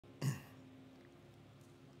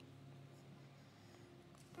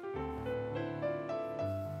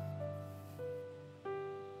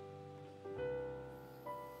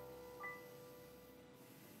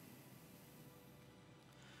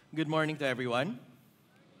Good morning to everyone.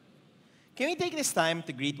 Can we take this time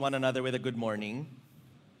to greet one another with a good morning?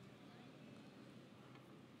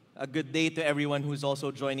 A good day to everyone who's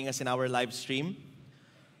also joining us in our live stream.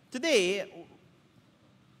 Today,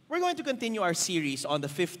 we're going to continue our series on the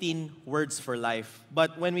 15 words for life.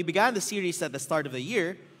 But when we began the series at the start of the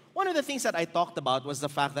year, one of the things that I talked about was the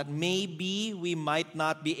fact that maybe we might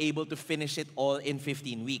not be able to finish it all in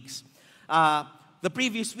 15 weeks. The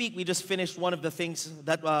previous week, we just finished one of the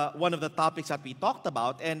topics that we talked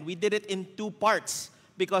about, and we did it in two parts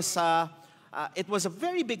because it was a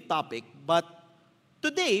very big topic. But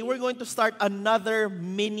today, we're going to start another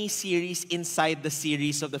mini-series inside the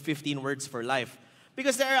series of the 15 Words for Life.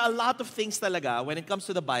 Because there are a lot of things talaga when it comes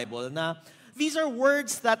to the Bible na these are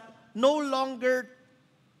words that no longer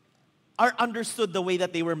are understood the way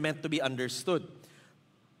that they were meant to be understood.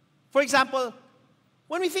 For example,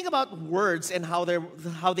 when we think about words and how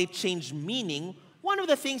they change meaning, one of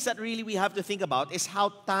the things that really we have to think about is how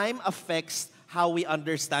time affects how we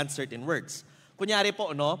understand certain words. Kunyari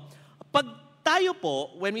po, pag tayo po,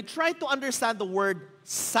 when we try to understand the word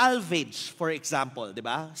salvage, for example, di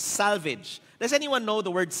ba? Salvage. Does anyone know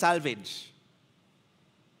the word salvage?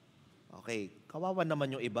 Okay, kawawa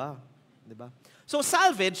naman yung iba, di ba? So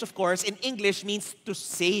salvage, of course, in English means to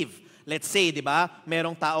save. Let's say, di ba,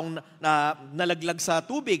 merong taong nalaglag sa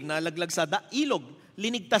tubig, nalaglag sa ilog,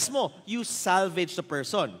 linigtas mo, you salvage the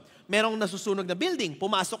person. Merong nasusunog na building,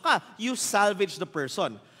 pumasok ka, you salvage the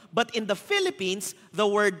person. But in the Philippines, the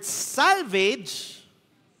word salvage,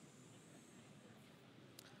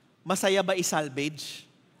 masaya ba i-salvage?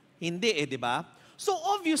 Hindi di ba? So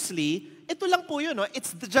obviously, ito lang po yun,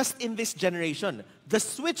 it's just in this generation. The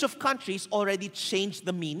switch of countries already changed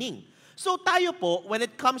the meaning. So tayo po, when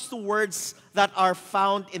it comes to words that are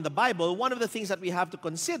found in the Bible, one of the things that we have to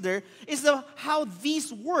consider is how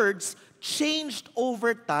these words changed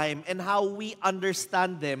over time and how we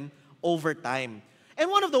understand them over time.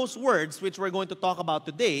 And one of those words, which we're going to talk about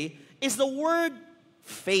today, is the word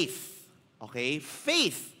faith. Okay?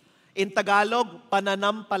 Faith. In Tagalog,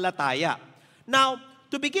 pananampalataya. Now,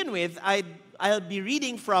 to begin with, I'll be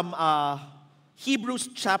reading from Hebrews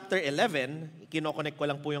chapter 11. Kinoconnect ko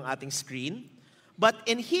lang po yung ating screen. But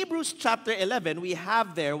in Hebrews chapter 11, we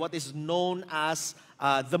have there what is known as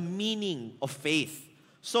the meaning of faith.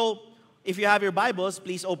 So, if you have your Bibles,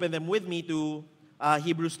 please open them with me to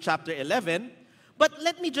Hebrews chapter 11. But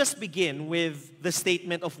let me just begin with the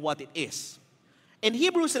statement of what it is. In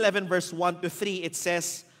Hebrews 11 verse 1 to 3, it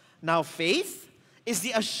says, "Now faith is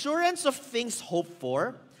the assurance of things hoped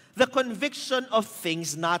for, the conviction of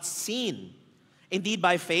things not seen. Indeed,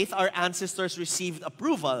 by faith, our ancestors received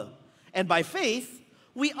approval. And by faith,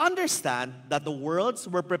 we understand that the worlds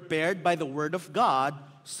were prepared by the word of God,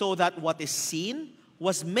 so that what is seen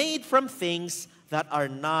was made from things that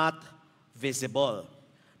are not visible."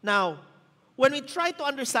 Now, when we try to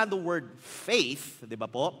understand the word faith, di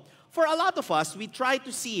ba po? For a lot of us, we try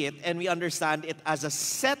to see it and we understand it as a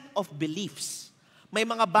set of beliefs. May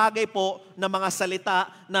mga bagay po na mga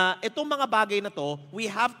salita na itong mga bagay na to, we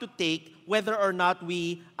have to take whether or not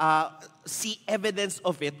we see evidence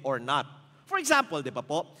of it or not. For example, di ba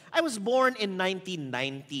po, I was born in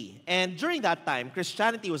 1990. And during that time,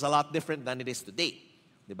 Christianity was a lot different than it is today.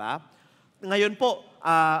 Di ba? Ngayon po,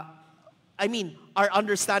 our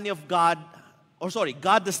understanding of God,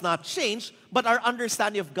 God does not change, but our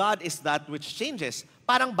understanding of God is that which changes.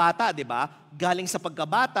 Parang bata, di ba? Galing sa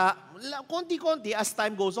pagkabata, konti-konti, as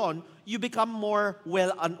time goes on, you become more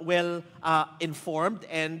informed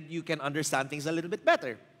and you can understand things a little bit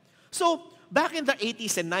better. So, back in the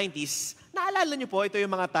 80s and 90s, naalala niyo po, ito yung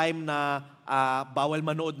mga time na bawal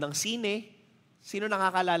manood ng sine. Sino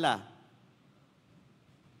nakakalala?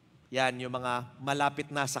 Yan, yung mga malapit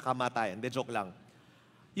na sa kamatayan. De joke lang.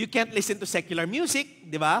 You can't listen to secular music,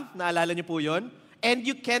 di ba? Naalala niyo po yun? And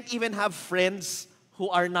you can't even have friends who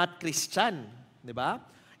are not Christian, di ba?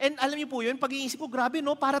 And alam niyo po yun, pag-iisip ko, grabe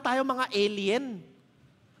no, para tayo mga alien.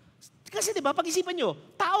 Kasi di ba, pag-isipan niyo,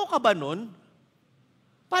 tao ka ba nun?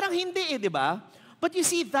 Parang hindi di ba? But you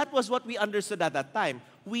see, that was what we understood at that time.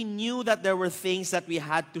 We knew that there were things that we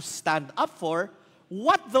had to stand up for.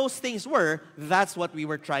 What those things were, that's what we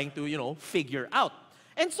were trying to, figure out.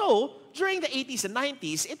 And so, during the 80s and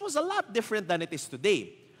 90s, it was a lot different than it is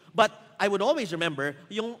today. But I would always remember,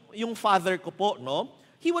 yung father ko po,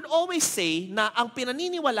 he would always say na ang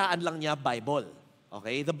pinaniniwalaan lang niya, Bible.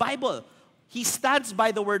 Okay? The Bible. He stands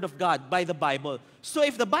by the Word of God, by the Bible. So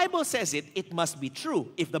if the Bible says it, it must be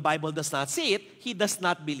true. If the Bible does not say it, he does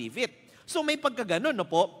not believe it. So may pagkaganon,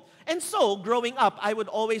 po? And so, growing up, I would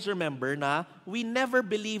always remember na we never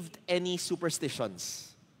believed any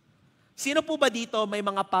superstitions. Sino po ba dito may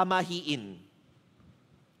mga pamahiin?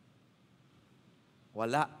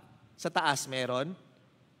 Wala. Sa taas meron?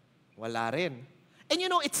 Wala rin. And you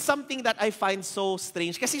know, it's something that I find so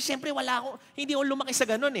strange. Kasi syempre hindi ako lumaki sa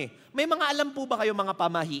ganun eh. May mga alam po ba kayo mga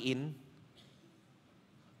pamahiin?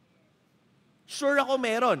 Sure ako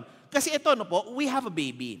meron. Kasi ito, no po, we have a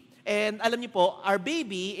baby. And alam niyo po, our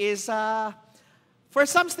baby is, for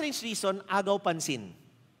some strange reason, agaw pansin.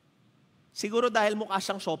 Siguro dahil mukha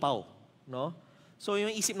siyang siopaw. No? So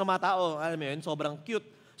yung isip ng mga tao, alam mo yun, sobrang cute.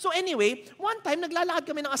 So anyway, one time, naglalakad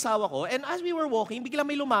kami ng asawa ko, and as we were walking, bigla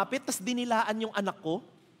may lumapit, tas dinilaan yung anak ko.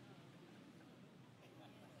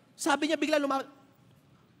 Sabi niya, bigla lumapit.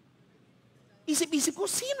 Isip-isip ko,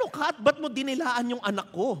 sino ka at ba't mo dinilaan yung anak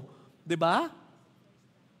ko? Diba?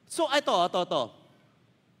 So ito.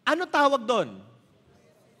 Ano tawag doon?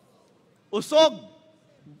 Usog.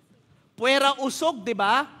 Puwera usog,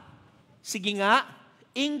 diba? Sige nga.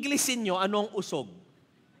 Englishin nyo, anong usog?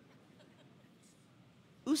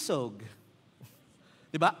 Usog.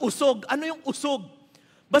 Diba? Usog. Ano yung usog?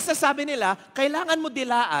 Basta sabi nila, kailangan mo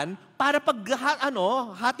dilaan para pag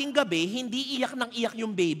hating gabi, hindi iyak ng iyak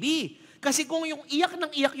yung baby. Kasi kung yung iyak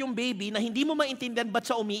ng iyak yung baby na hindi mo maintindihan ba't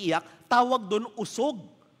siya umiiyak, tawag doon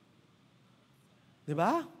usog.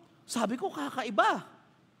 Diba? Sabi ko, kakaiba.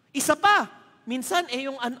 Isa pa. Minsan,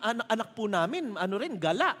 yung anak po namin,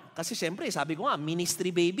 gala. Kasi siyempre, sabi ko nga,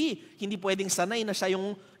 ministry baby. Hindi pwedeng sanay na siya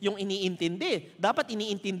yung iniintindi. Dapat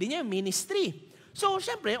iniintindi niya yung ministry. So,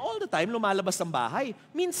 siyempre, all the time, lumalabas ng bahay.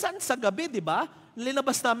 Minsan, sa gabi, di ba?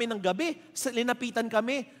 Linabas namin ng gabi. Linapitan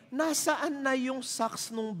kami. Nasaan na yung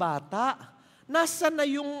socks nung bata? Nasaan na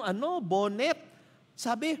yung bonnet?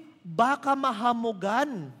 Sabi, baka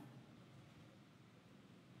mahamugan.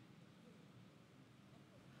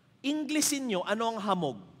 Englishin nyo, ano ang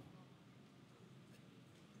hamog?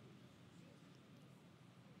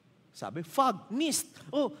 Sabi, fog, mist.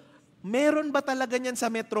 Oh, meron ba talaga niyan sa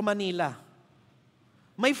Metro Manila?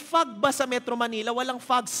 May fog ba sa Metro Manila? Walang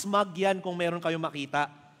fog, smog yan kung meron kayong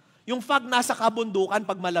makita. Yung fog nasa kabundukan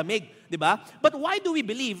pag malamig, di ba? But why do we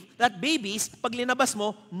believe that babies, pag linabas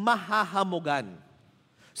mo, mahahamugan?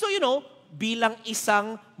 So you know, bilang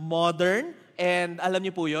isang modern, and alam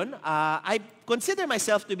niyo po yun, I consider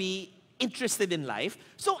myself to be interested in life.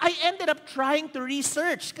 So I ended up trying to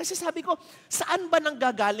research. Kasi sabi ko, saan ba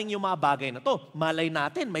nanggagaling yung mga bagay na to? Malay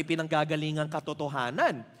natin, may pinanggagalingang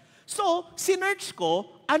katotohanan. So, sinearch ko,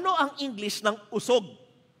 ano ang English ng usog?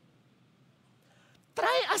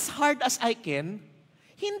 Try as hard as I can,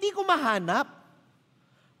 hindi ko mahanap.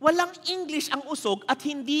 Walang English ang usog at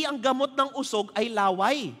hindi ang gamot ng usog ay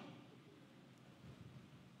laway.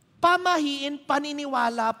 Pamahiin,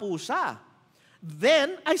 paniniwala po siya.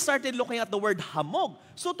 Then, I started looking at the word hamog.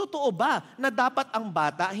 So, totoo ba na dapat ang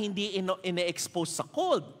bata hindi ine-expose sa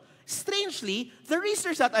cold? Strangely, the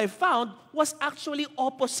research that I found was actually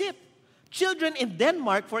opposite. Children in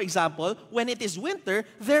Denmark, for example, when it is winter,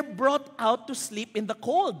 they're brought out to sleep in the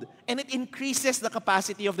cold. And it increases the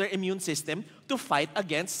capacity of their immune system to fight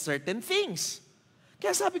against certain things.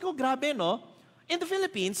 Kaya sabi ko, grabe, no? In the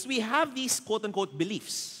Philippines, we have these quote-unquote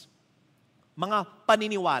beliefs. Mga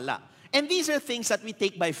paniniwala. And these are things that we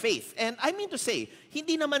take by faith. And I mean to say,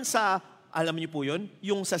 hindi naman sa, alam niyo po yun,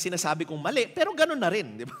 yung sa sinasabi kong mali, pero ganun na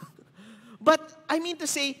rin, di ba? But I mean to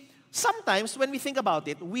say, sometimes when we think about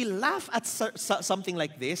it, we laugh at something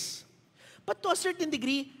like this. But to a certain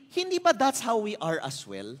degree, hindi ba that's how we are as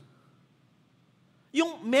well?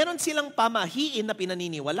 Yung meron silang pamahiin na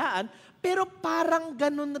pinaniniwalaan, pero parang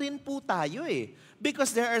ganun rin po tayo eh.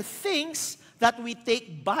 Because there are things that we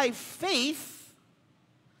take by faith,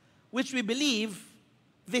 which we believe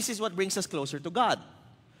this is what brings us closer to God.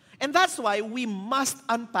 And that's why we must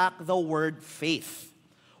unpack the word faith.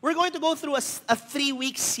 We're going to go through a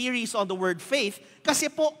 3-week series on the word faith kasi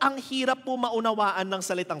po ang hirap po maunawaan ng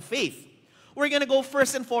salitang faith. We're going to go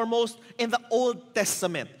first and foremost in the Old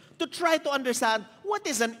Testament to try to understand what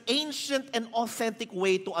is an ancient and authentic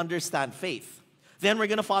way to understand faith. Then we're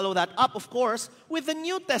going to follow that up, of course, with the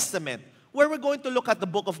New Testament, where we're going to look at the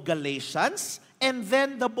book of Galatians and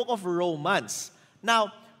then the book of Romans. Now,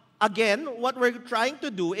 again, what we're trying to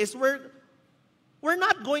do is we're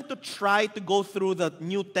not going to try to go through the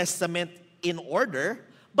New Testament in order,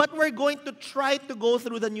 but we're going to try to go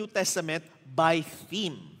through the New Testament by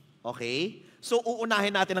theme. Okay? So,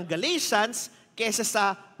 uunahin natin ang Galatians kesa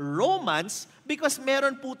sa Romans because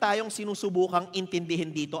meron po tayong sinusubukang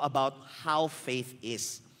intindihin dito about how faith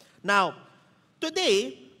is. Now,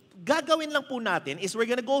 today, gagawin lang po natin is we're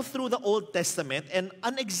gonna go through the Old Testament and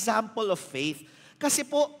an example of faith kasi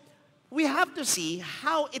po, we have to see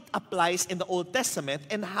how it applies in the Old Testament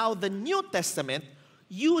and how the New Testament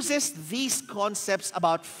uses these concepts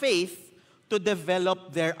about faith to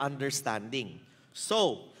develop their understanding.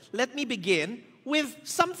 So, let me begin with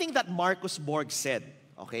something that Marcus Borg said.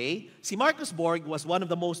 Okay? Si Marcus Borg was one of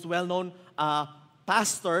the most well-known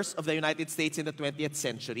pastors of the United States in the 20th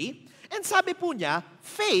century. And sabi po niya,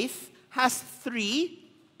 faith has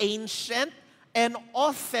three ancient and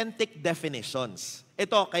authentic definitions.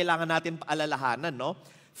 Ito, kailangan natin paalalahanan, no?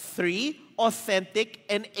 Three authentic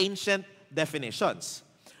and ancient definitions.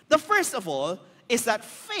 The first of all is that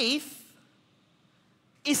faith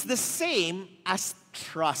is the same as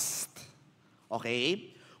trust.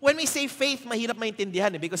 Okay? When we say faith, mahirap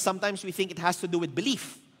maintindihan because sometimes we think it has to do with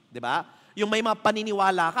belief. Diba? Yung may mga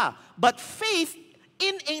paniniwala ka. But faith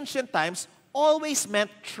in ancient times always meant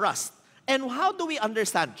trust. And how do we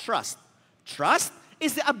understand trust? Trust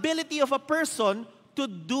is the ability of a person to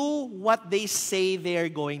do what they say they're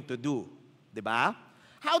going to do. Diba?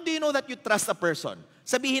 How do you know that you trust a person?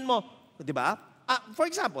 Sabihin mo, diba? For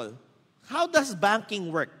example, how does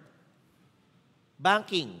banking work?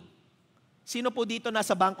 Banking. Sino po dito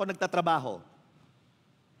nasa bangko nagtatrabaho?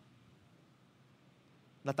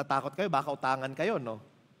 Natatakot kayo, baka utangan kayo, no?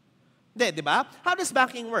 Hindi, di ba? How does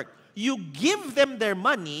banking work? You give them their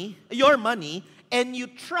money, your money, and you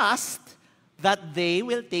trust that they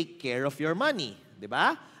will take care of your money. Di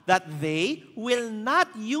ba? That they will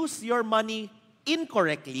not use your money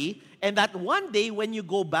incorrectly and that one day when you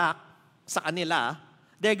go back sa kanila,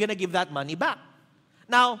 they're gonna give that money back.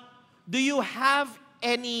 Now, do you have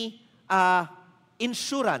any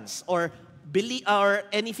insurance or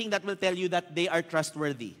anything that will tell you that they are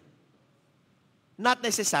trustworthy? Not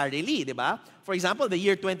necessarily, di ba? For example, the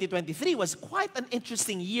year 2023 was quite an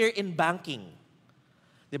interesting year in banking.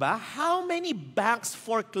 Di ba? How many banks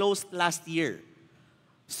foreclosed last year?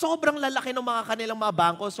 Sobrang lalaki ng mga kanilang mga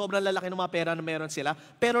bangko, sobrang lalaki ng mga pera na meron sila,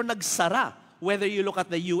 pero nagsara. Whether you look at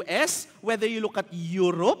the US, whether you look at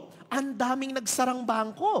Europe, ang daming nagsarang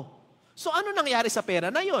bangko. So ano nangyari sa pera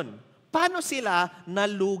na yon? Paano sila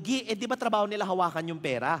nalugi? Di ba trabaho nila hawakan yung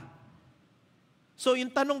pera? So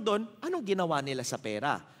yung tanong doon, anong ginawa nila sa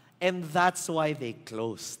pera? And that's why they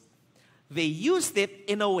closed. They used it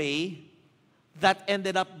in a way that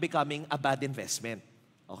ended up becoming a bad investment.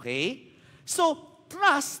 Okay? So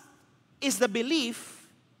trust is the belief,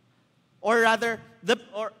 or rather,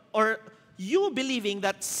 or you believing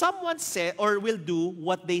that someone said or will do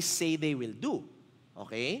what they say they will do.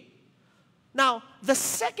 Okay? Now, the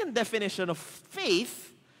second definition of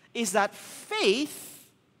faith is that faith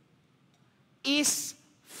is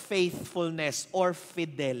faithfulness or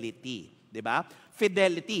fidelity. Diba?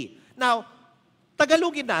 Fidelity. Now,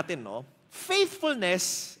 Tagalogin natin, no?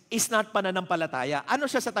 Faithfulness is not pananampalataya. Ano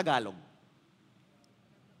siya sa Tagalog?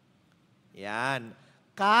 Yan.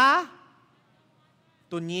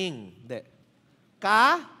 Tunying.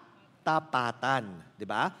 Katapatan.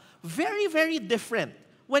 Diba? Very, very different.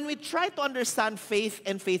 When we try to understand faith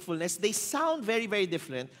and faithfulness, they sound very, very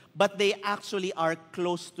different, but they actually are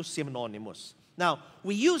close to synonymous. Now,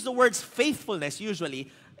 we use the words faithfulness usually,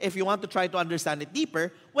 if you want to try to understand it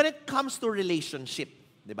deeper, when it comes to relationship.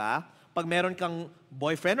 Diba? Pag meron kang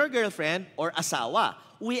boyfriend or girlfriend or asawa,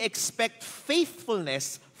 we expect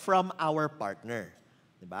faithfulness from our partner.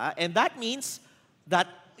 Diba? And that means that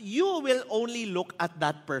you will only look at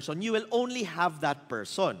that person. You will only have that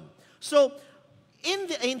person. So, in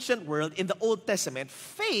the ancient world, in the Old Testament,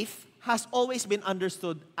 faith has always been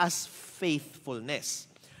understood as faithfulness.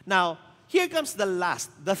 Now, here comes the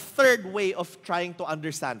third way of trying to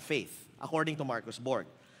understand faith, according to Marcus Borg.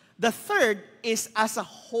 The third is as a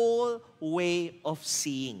whole way of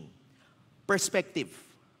seeing. Perspective.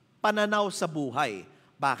 Pananaw sa buhay.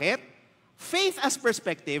 Bakit? Faith as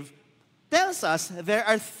perspective tells us there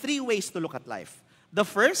are three ways to look at life. The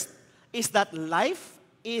first is that life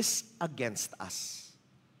is against us.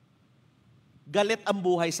 Galit ang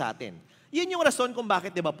buhay sa atin. Yun yung rason kung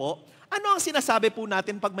bakit, di ba po, ano ang sinasabi po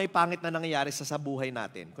natin pag may pangit na nangyayari sa buhay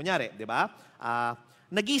natin? Kunyari, di ba,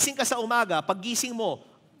 nagising ka sa umaga, pag gising mo,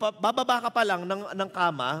 bababa ka pa lang ng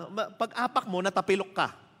kama, pag apak mo, natapilok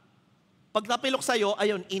ka. Pag napilok sa'yo,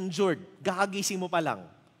 ayun, injured. Gakagising mo pa lang.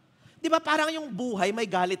 Di ba, parang yung buhay may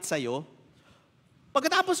galit sa'yo,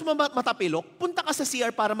 pagkatapos mo matapilok, punta ka sa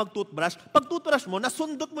CR para mag-toothbrush. Pag toothbrush mo,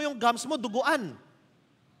 nasundot mo yung gums mo, duguan.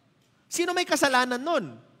 Sino may kasalanan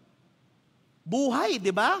nun? Buhay,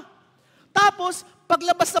 di ba? Tapos,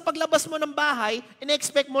 paglabas mo ng bahay,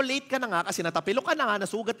 ina-expect mo late ka na nga kasi natapilok ka na nga,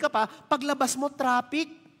 nasugat ka pa, paglabas mo, traffic.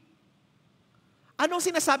 Anong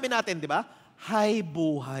sinasabi natin, di ba? Hay,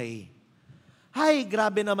 buhay. Hay,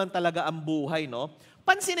 grabe naman talaga ang buhay, no?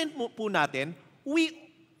 Pansinin po natin,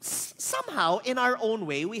 somehow, in our own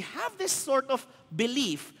way, we have this sort of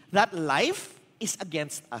belief that life is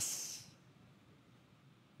against us.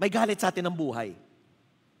 May galit sa atin ang buhay.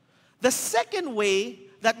 The second way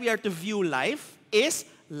that we are to view life is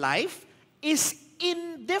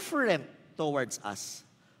indifferent towards us.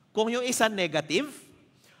 Kung yung isa negative,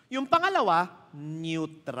 yung pangalawa,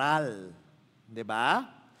 neutral. 'Di ba?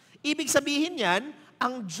 Ibig sabihin yan,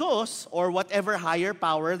 ang Diyos or whatever higher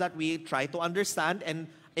power that we try to understand and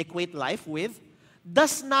equate life with,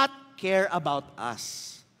 does not care about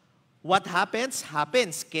us. What happens,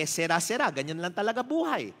 happens. Que sera-sera. Ganyan lang talaga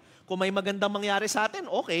buhay. Kung may magandang mangyari sa atin,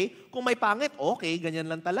 okay. Kung may pangit, okay. Ganyan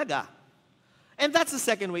lang talaga. And that's the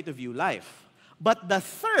second way to view life. But the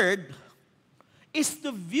third is to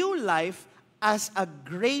view life as a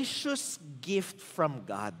gracious gift from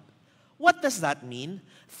God. What does that mean?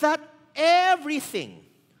 That everything,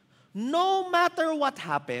 no matter what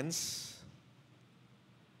happens,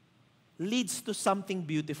 leads to something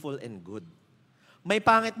beautiful and good. May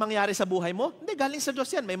pangit mangyari sa buhay mo? Hindi, galing sa Diyos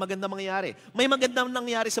yan. May magandang mangyayari. May magandang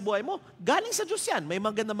nangyari sa buhay mo? Galing sa Diyos yan. May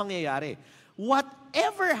magandang mangyayari.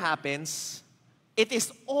 Whatever happens, it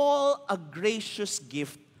is all a gracious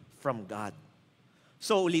gift from God.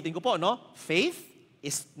 So, ulitin ko po, no? Faith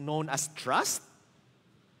is known as trust,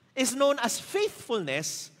 is known as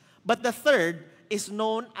faithfulness, but the third is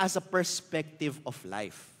known as a perspective of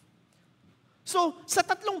life. So, sa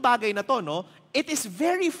tatlong bagay na to, no, it is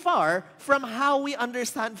very far from how we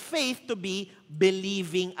understand faith to be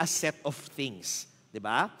believing a set of things.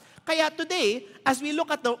 Diba? Kaya today, as we look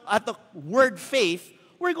at the word faith,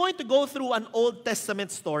 we're going to go through an Old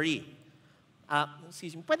Testament story.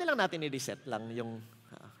 Pwede lang natin i-reset lang yung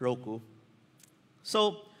Roku.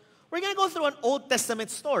 So, we're going to go through an Old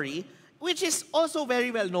Testament story, which is also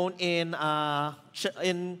very well known in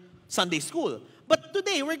Sunday school. But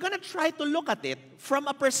today, we're going to try to look at it from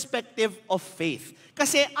a perspective of faith.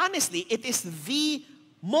 Kasi honestly, it is the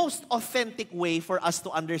most authentic way for us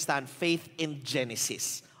to understand faith in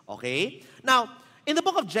Genesis. Okay? Now, in the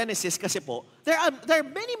book of Genesis kasi po, there are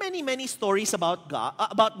many stories about God,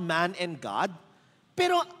 about man and God,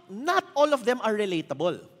 pero not all of them are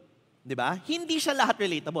relatable. 'Di ba? Hindi siya lahat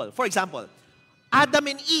relatable. For example, Adam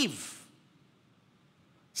and Eve.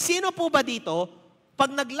 Sino po ba dito, pag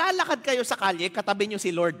naglalakad kayo sa kalye, katabi niyo si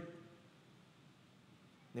Lord?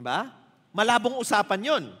 Di ba? Malabong usapan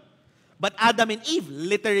yon. But Adam and Eve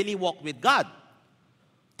literally walked with God.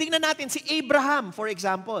 Tingnan natin si Abraham, for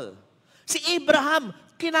example. Si Abraham,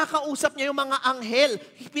 kinakausap niya yung mga anghel,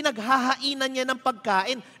 pinaghahainan niya ng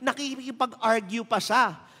pagkain, nakikipag-argue pa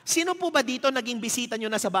siya. Sino po ba dito naging bisita niyo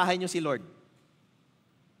na sa bahay niyo si Lord?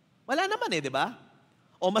 Wala naman di ba?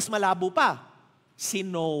 O mas malabo pa, si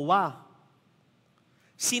Noah.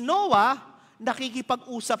 Si Noah,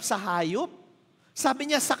 nakikipag-usap sa hayop.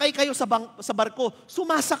 Sabi niya, sakay kayo sa barko.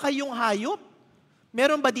 Sumasakay yung hayop.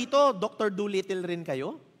 Meron ba dito, Dr. Dolittle rin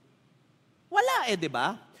kayo? Wala di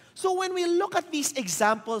ba? So when we look at these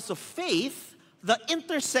examples of faith, the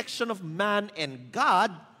intersection of man and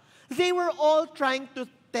God, they were all trying to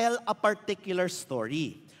tell a particular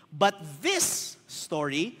story. But this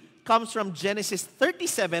story comes from Genesis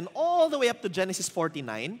 37 all the way up to Genesis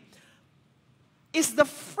 49, is the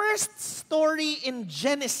first story in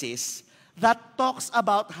Genesis that talks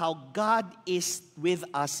about how God is with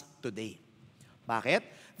us today. Bakit?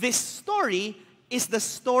 This story is the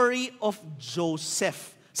story of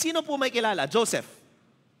Joseph. Sino po may kilala? Joseph.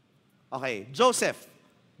 Okay, Joseph.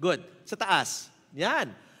 Good. Sa taas.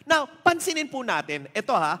 Yan. Now, pansinin po natin,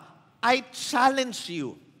 ito I challenge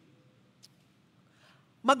you.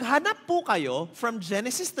 Maghanap po kayo from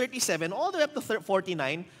Genesis 37 all the way up to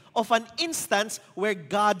 49 of an instance where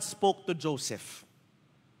God spoke to Joseph.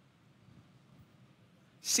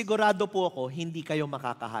 Sigurado po ako, hindi kayo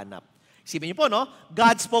makakahanap. Isipin niyo po, no?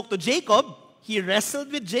 God spoke to Jacob. He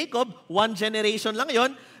wrestled with Jacob. One generation lang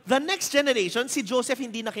yon. The next generation, si Joseph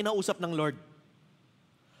hindi na kinausap ng Lord.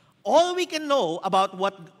 All we can know about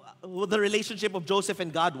what the relationship of Joseph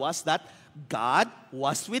and God was that God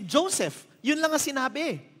was with Joseph. Yun lang ang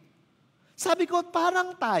sinabi. Sabi ko,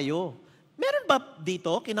 parang tayo. Meron ba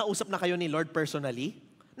dito, kinausap na kayo ni Lord personally?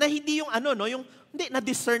 Na hindi yung hindi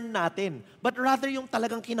na-discern natin, but rather yung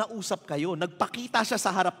talagang kinausap kayo, nagpakita siya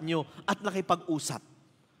sa harap nyo at nakipag-usap.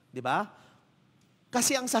 Di ba?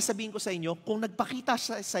 Kasi ang sasabihin ko sa inyo, kung nagpakita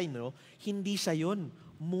siya sa inyo, hindi siya yun.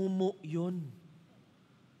 Mumu yun.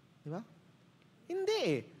 Di ba?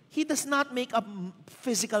 Hindi. He does not make a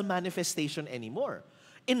physical manifestation anymore.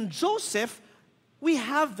 In Joseph, we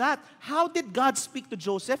have that. How did God speak to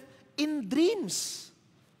Joseph? In dreams.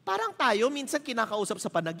 Parang tayo, minsan kinakausap sa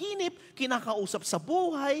panaginip, kinakausap sa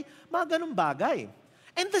buhay, mga ganun bagay.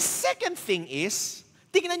 And the second thing is,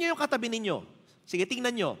 tingnan nyo yung katabi ninyo. Sige,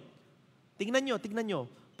 tingnan nyo. Tingnan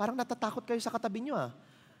nyo. Parang natatakot kayo sa katabi nyo, ah.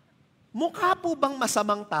 Mukha po bang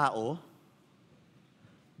masamang tao?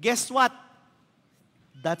 Guess what?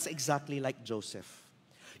 That's exactly like Joseph.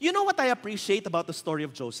 You know what I appreciate about the story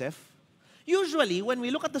of Joseph? Usually, when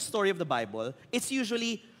we look at the story of the Bible, it's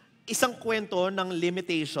usually isang kwento ng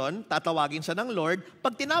limitation, tatawagin siya ng Lord.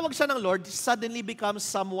 Pag tinawag siya ng Lord, suddenly becomes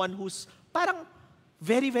someone who's parang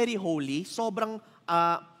very, very holy, sobrang,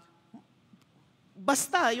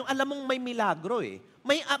 basta, yung alam mong may milagro eh.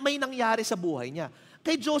 May nangyari sa buhay niya.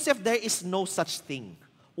 Kay Joseph, there is no such thing.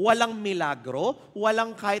 Walang milagro,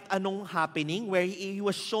 walang kahit anong happening where he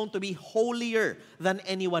was shown to be holier than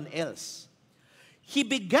anyone else. He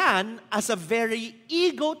began as a very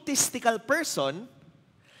egotistical person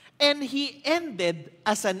and he ended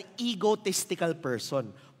as an egotistical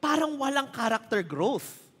person. Parang walang character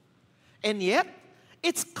growth. And yet,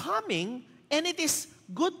 it's coming and it is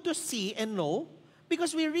good to see and know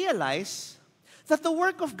because we realize that the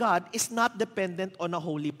work of God is not dependent on a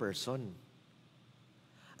holy person.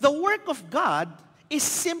 The work of God is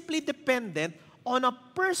simply dependent on a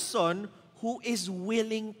person who is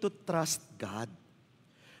willing to trust God.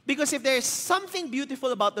 Because if there is something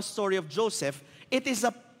beautiful about the story of Joseph, it is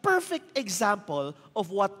a perfect example of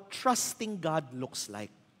what trusting God looks like.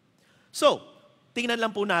 So, tingnan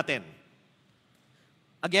lang po natin.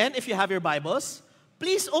 Again, if you have your Bibles,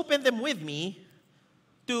 please open them with me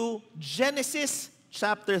to Genesis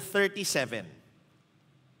chapter 37.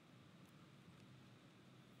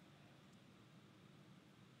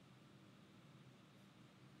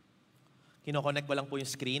 Kino-connect ko lang po yung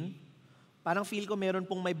screen. Parang feel ko meron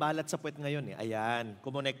pong may balat sa puwet ngayon eh. Ayan,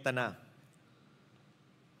 kumonekta na.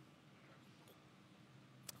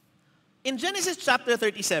 In Genesis chapter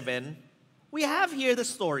 37, we have here the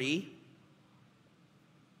story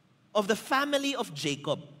of the family of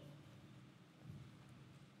Jacob.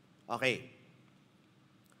 Okay.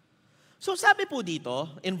 So sabi po dito,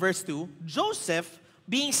 in verse 2, Joseph,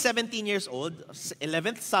 being 17 years old,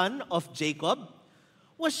 11th son of Jacob,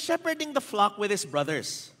 was shepherding the flock with his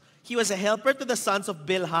brothers. He was a helper to the sons of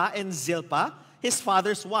Bilhah and Zilpah, his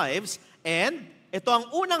father's wives, and ito ang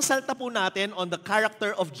unang salta po natin on the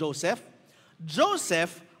character of Joseph.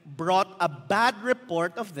 Joseph brought a bad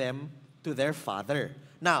report of them to their father.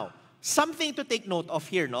 Now, something to take note of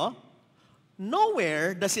here, no?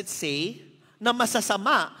 Nowhere does it say na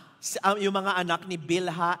masasama yung mga anak ni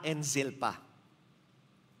Bilhah and Zilpah.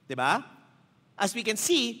 Diba? As we can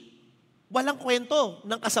see, walang kwento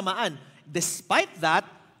ng kasamaan. Despite that,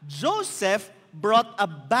 Joseph brought a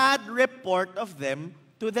bad report of them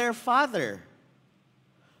to their father.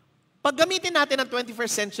 Pag gamitin natin ang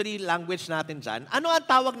 21st century language natin dyan, ano ang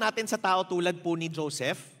tawag natin sa tao tulad po ni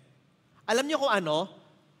Joseph? Alam niyo kung ano?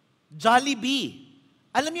 Jollibee.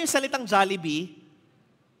 Alam niyo yung salitang Jollibee?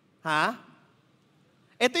 Ha?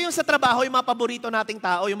 Ito yung sa trabaho, yung mga paborito nating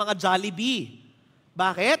tao, yung mga Jollibee.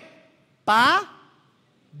 Bakit?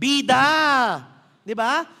 Bida. Di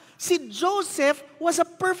ba? Si Joseph was a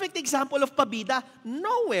perfect example of pabida.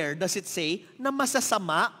 Nowhere does it say na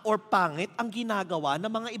masasama or pangit ang ginagawa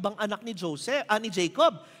ng mga ibang anak ni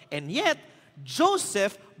Jacob. And yet,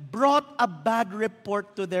 Joseph brought a bad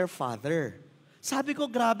report to their father. Sabi ko,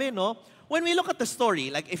 grabe, no? When we look at the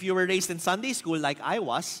story, like if you were raised in Sunday school like I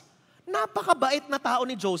was, napakabait na tao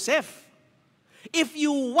ni Joseph. If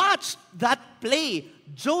you watch that play,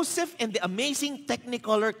 Joseph and the Amazing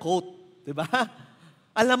Technicolor Coat, di ba?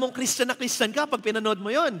 Alam mong Christian na Christian ka pag pinanood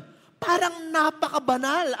mo yon. Parang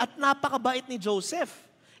napakabanal at napakabait ni Joseph.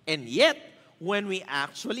 And yet, when we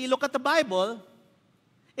actually look at the Bible,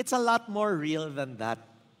 it's a lot more real than that.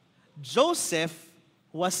 Joseph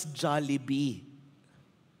was Jollibee.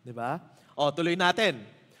 Di ba? O, tuloy natin.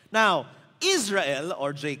 Now, Israel,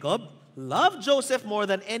 or Jacob, loved Joseph more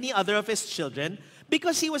than any other of his children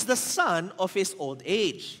because he was the son of his old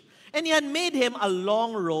age. And he had made him a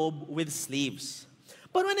long robe with sleeves.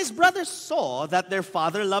 But when his brothers saw that their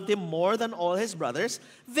father loved him more than all his brothers,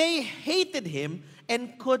 they hated him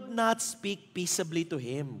and could not speak peaceably to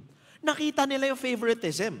him. Nakita nila yung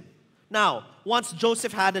favoritism. Now, once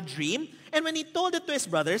Joseph had a dream, and when he told it to his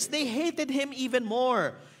brothers, they hated him even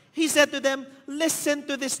more. He said to them, "Listen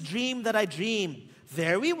to this dream that I dreamed.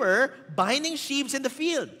 There we were, binding sheaves in the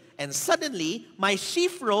field, and suddenly my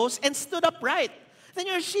sheaf rose and stood upright.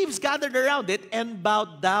 Then your sheaves gathered around it and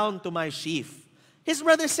bowed down to my sheaf." His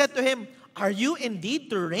brothers said to him, "Are you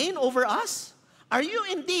indeed to reign over us? Are you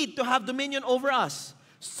indeed to have dominion over us?"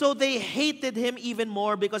 So they hated him even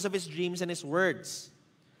more because of his dreams and his words.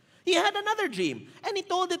 He had another dream, and he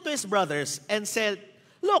told it to his brothers and said,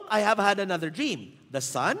 "Look, I have had another dream. The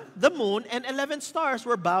sun, the moon, and 11 stars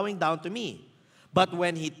were bowing down to me." But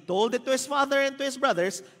when he told it to his father and to his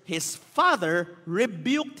brothers, his father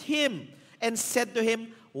rebuked him and said to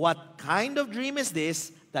him, "What kind of dream is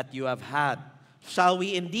this that you have had? Shall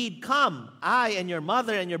we indeed come, I and your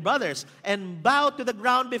mother and your brothers, and bow to the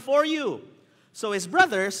ground before you?" So his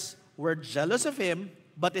brothers were jealous of him,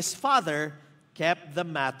 but his father kept the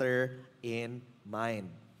matter in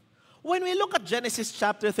mind. When we look at Genesis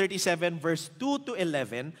chapter 37, verse 2 to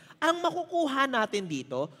 11, ang makukuha natin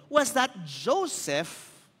dito was that Joseph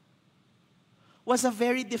was a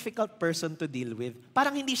very difficult person to deal with.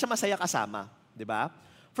 Parang hindi siya masaya kasama, di ba?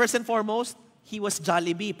 First and foremost, he was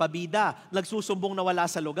Jollibee, pabida, nagsusumbong na wala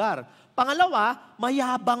sa lugar. Pangalawa,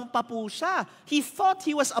 mayabang pa po siya. He thought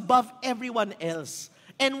he was above everyone else.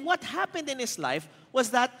 And what happened in his life was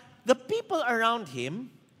that the people around him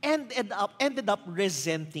ended up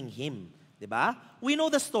resenting him. Diba? We know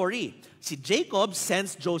the story. Si Jacob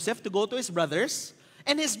sends Joseph to go to his brothers,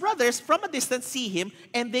 and his brothers from a distance see him,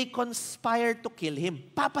 and they conspire to kill him.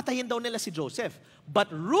 Papatayin daw nila si Joseph. But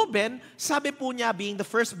Reuben, sabi po niya, being the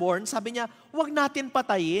firstborn, sabi niya, wag natin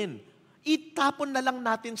patayin. Itapon na lang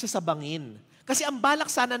natin siya sa bangin. Kasi ang balak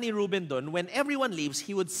sana ni Reuben doon, when everyone leaves,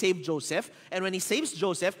 he would save Joseph, and when he saves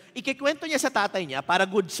Joseph, ikikwento niya sa tatay niya para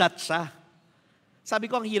good shot siya. Sabi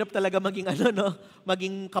ko, ang hirap talaga maging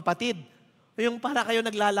maging kapatid. Yung para kayo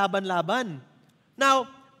naglalaban-laban. Now,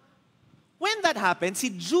 when that happened,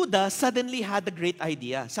 si Judah suddenly had a great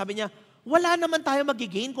idea. Sabi niya, wala naman tayo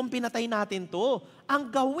magigain kung pinatay natin to.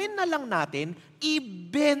 Ang gawin na lang natin,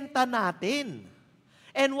 ibenta natin.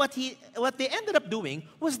 And what they ended up doing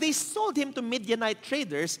was they sold him to Midianite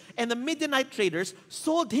traders, and the Midianite traders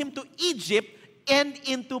sold him to Egypt and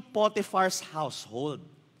into Potiphar's household.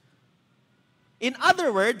 In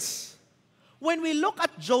other words, when we look at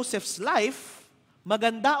Joseph's life,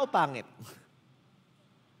 maganda o pangit?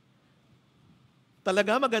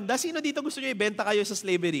 Talaga maganda? Sino dito gusto nyo ibenta kayo sa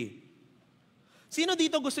slavery? Sino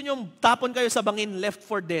dito gusto nyo tapon kayo sa bangin, left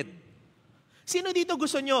for dead? Sino dito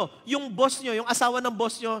gusto nyo, yung boss nyo, yung asawa ng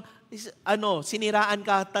boss nyo, siniraan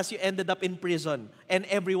ka, tas you ended up in prison, and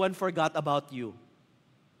everyone forgot about you?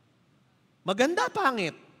 Maganda,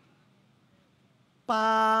 pangit?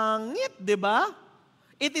 Pangit, di ba?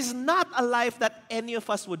 It is not a life that any of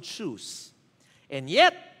us would choose. And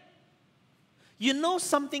yet, you know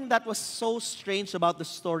something that was so strange about the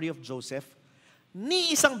story of Joseph?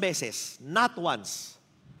 Ni isang beses, not once,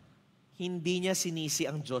 hindi niya sinisi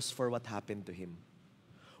ang Diyos for what happened to him.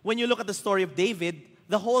 When you look at the story of David,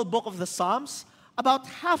 the whole book of the Psalms, about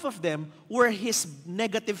half of them were his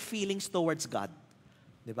negative feelings towards God.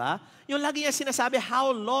 Diba? Yung lagi niya sinasabi,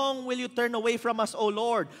 how long will you turn away from us, O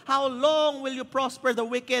Lord? How long will you prosper the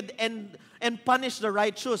wicked and punish the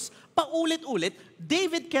righteous? Paulit-ulit,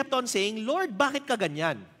 David kept on saying, Lord, bakit ka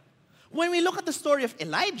ganyan? When we look at the story of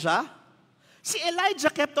Elijah, si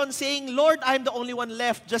Elijah kept on saying, Lord, I'm the only one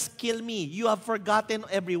left, just kill me. You have forgotten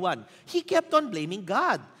everyone. He kept on blaming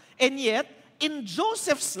God. And yet, in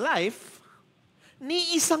Joseph's life,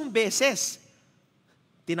 ni isang beses,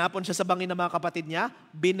 tinapon siya sa bangin ng mga kapatid niya,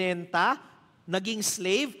 binenta, naging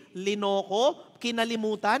slave, linoko,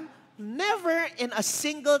 kinalimutan. Never in a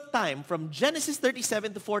single time from Genesis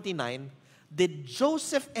 37 to 49 did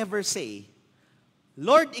Joseph ever say,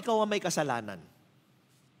 Lord, ikaw ang may kasalanan.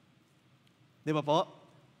 Di ba po?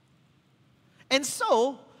 And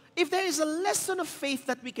so, if there is a lesson of faith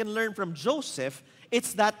that we can learn from Joseph,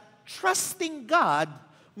 it's that trusting God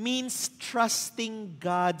means trusting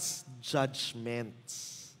God's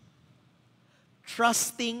judgments.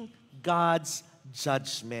 Trusting God's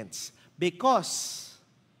judgments. Because,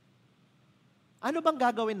 ano bang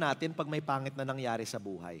gagawin natin pag may pangit na nangyari sa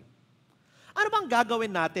buhay? Ano bang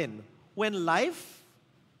gagawin natin when life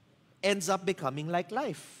ends up becoming like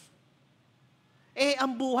life?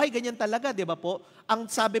 Ang buhay ganyan talaga, di ba po?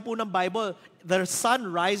 Ang sabi po ng Bible, the sun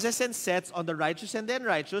rises and sets on the righteous and the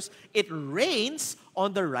unrighteous. It rains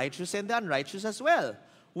on the righteous and the unrighteous as well.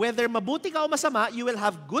 Whether mabuti ka o masama, you will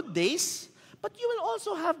have good days, but you will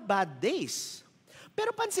also have bad days.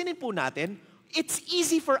 Pero pansinin po natin, it's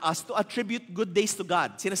easy for us to attribute good days to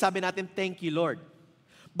God. Sinasabi natin, thank you, Lord.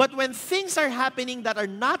 But when things are happening that are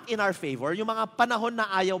not in our favor, yung mga panahon na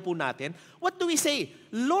ayaw po natin, what do we say?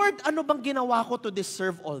 Lord, ano bang ginawa ko to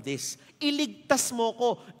deserve all this? Iligtas mo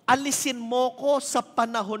ko, alisin mo ko sa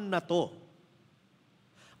panahon na to.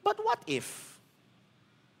 But what if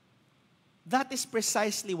that is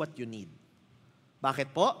precisely what you need?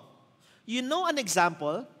 Bakit po? You know an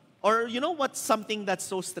example, or you know what's something that's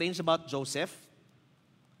so strange about Joseph?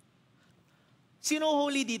 Sino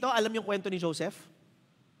huli dito? Alam yung kwento ni Joseph?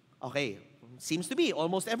 Okay, seems to be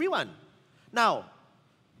almost everyone. Now,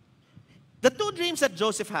 the two dreams that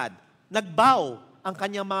Joseph had, nagbow ang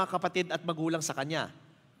kanyang mga kapatid at magulang sa kanya.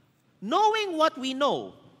 Knowing what we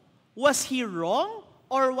know, was he wrong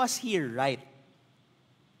or was he right?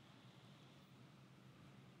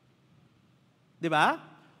 Di ba?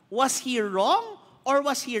 Was he wrong or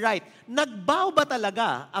was he right? Nagbow ba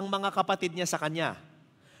talaga ang mga kapatid niya sa kanya?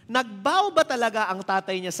 Nagbow ba talaga ang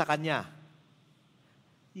tatay niya sa kanya?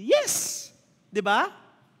 Yes. Di ba?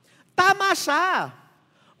 Tama siya.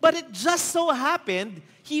 But it just so happened,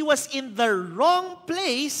 he was in the wrong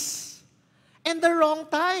place and the wrong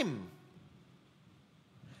time.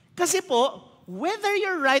 Kasi po, whether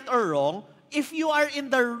you're right or wrong, if you're in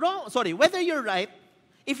the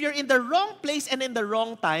wrong place and in the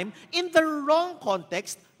wrong time, in the wrong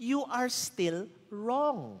context, you are still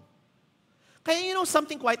wrong. Kaya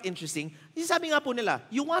something quite interesting, sabi nga po nila,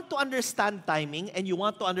 you want to understand timing and you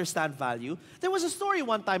want to understand value. There was a story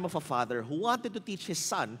one time of a father who wanted to teach his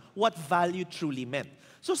son what value truly meant.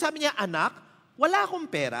 So sabi niya, anak, wala akong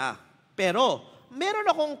pera, pero meron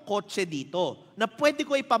akong kotse dito na pwede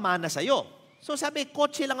ko ipamana sa'yo. So sabi,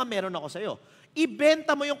 kotse lang ang meron ako sa'yo.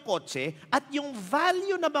 Ibenta mo yung kotse at yung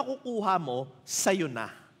value na makukuha mo, sa'yo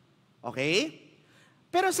na. Okay?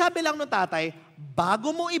 Pero sabi lang ng tatay,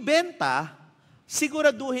 bago mo ibenta,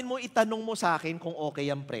 siguraduhin mo, itanong mo sa akin kung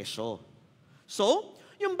okay ang presyo. So,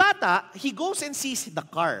 yung bata, he goes and sees the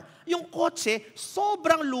car. Yung kotse,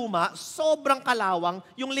 sobrang luma, sobrang kalawang,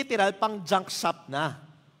 yung literal pang junk shop na.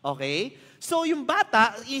 Okay? So, yung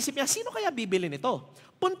bata, isip niya, sino kaya bibili nito?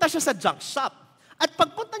 Punta siya sa junk shop. At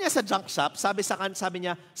pagpunta niya sa junk shop, sabi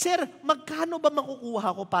niya, Sir, magkano ba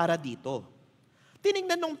makukuha ko para dito?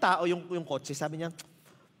 Tinignan nung tao yung kotse, sabi niya,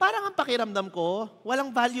 parang ang pakiramdam ko,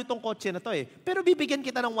 walang value tong kotse na to eh. Pero bibigyan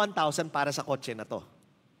kita ng 1,000 para sa kotse na to.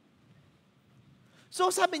 So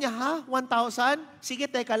sabi niya, 1,000? Sige,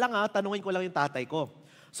 teka lang tanungin ko lang yung tatay ko.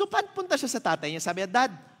 So punta siya sa tatay niya, sabi niya,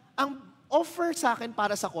 Dad, ang offer sa akin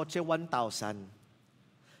para sa kotse, 1,000.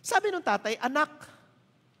 Sabi ng tatay, anak,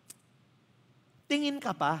 tingin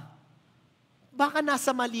ka pa. Baka nasa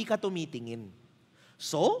mali ka tumitingin.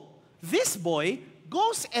 So, this boy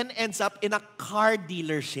goes and ends up in a car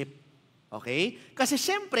dealership. Okay? Kasi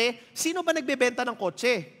syempre, sino ba nagbebenta ng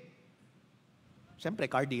kotse? Syempre,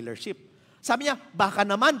 car dealership. Sabi niya, baka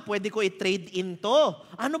naman, pwede ko i-trade in to.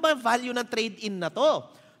 Ano ba value ng trade-in na to?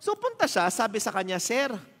 So punta siya, sabi sa kanya,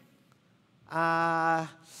 Sir,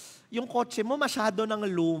 yung kotse mo masyado ng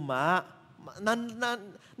luma.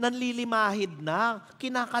 Nanlilimahid na.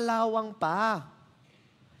 Kinakalawang pa.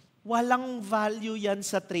 Walang value yan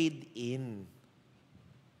sa trade-in.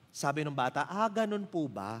 Sabi ng bata, ganun po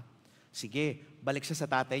ba? Sige, balik siya sa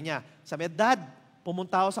tatay niya. Sabi niya, Dad,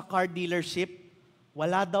 pumunta ako sa car dealership.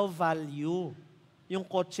 Wala daw value yung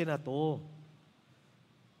kotse na to.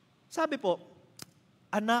 Sabi po,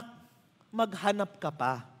 anak, maghanap ka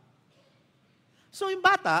pa. So yung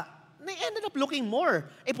bata, ended up looking more.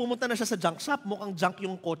 Pumunta na siya sa junk shop, mukhang junk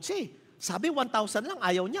yung kotse. Sabi, 1,000 lang,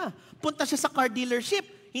 ayaw niya. Punta siya sa car dealership,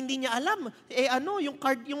 hindi niya alam. Yung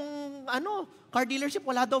car dealership,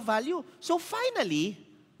 wala daw value. So finally,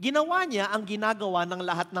 ginawa niya ang ginagawa ng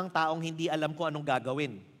lahat ng taong hindi alam kung anong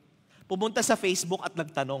gagawin. Pumunta sa Facebook at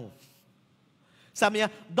nagtanong. Sabi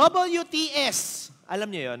niya, WTS.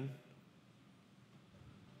 Alam niyo yon?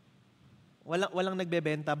 Walang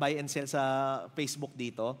nagbebenta, buy and sell sa Facebook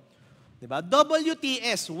dito. Diba?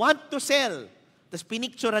 WTS, want to sell. Tapos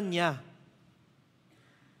pinicturan niya.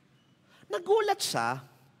 Nagulat siya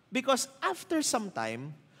because after some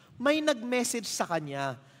time, may nag-message sa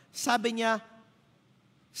kanya. Sabi niya,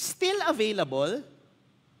 still available?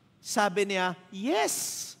 Sabi niya,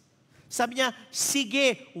 yes. Sabi niya,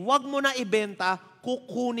 sige, wag mo na ibenta,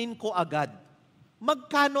 kukunin ko agad.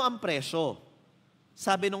 Magkano ang presyo?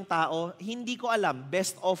 Sabi nung tao, hindi ko alam,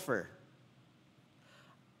 best offer.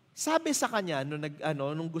 Sabi sa kanya,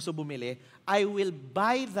 nung gusto bumili, I will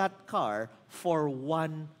buy that car for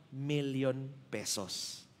 1 million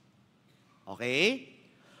pesos. Okay?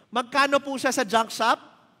 Magkano po siya sa junk shop?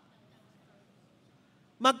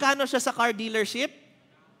 Magkano siya sa car dealership?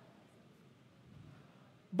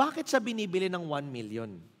 Bakit siya binibili ng 1 million?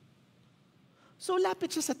 So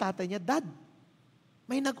lapit siya sa tatay niya, Dad,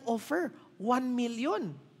 may nag-offer, 1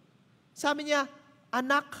 million. Sabi niya,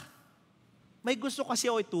 anak, may gusto kasi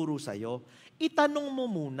ako ituro sa'yo. Itanong mo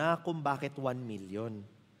muna kung bakit 1 million.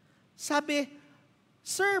 Sabi,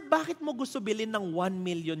 Sir, bakit mo gusto bilhin ng 1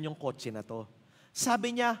 million yung kotse na to?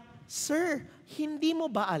 Sabi niya, Sir, hindi mo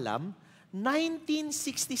ba alam,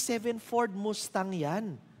 1967 Ford Mustang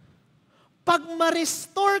yan. Pag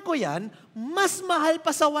ma-restore ko yan, mas mahal pa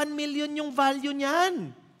sa 1 million yung value niyan.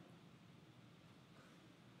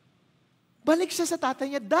 Balik siya sa tatay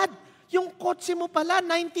niya, Dad, yung kotse mo pala,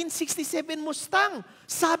 1967 Mustang.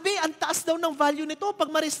 Sabi, ang taas daw ng value nito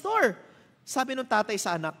pag ma-restore. Sabi ng tatay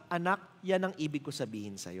sa anak, anak, yan ang ibig ko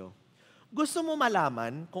sabihin sa'yo. Gusto mo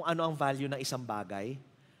malaman kung ano ang value ng isang bagay?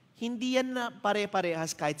 Hindi yan na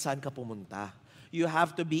pare-parehas kahit saan ka pumunta. You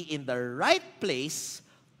have to be in the right place,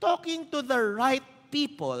 talking to the right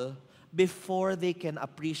people before they can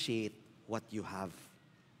appreciate what you have.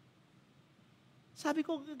 Sabi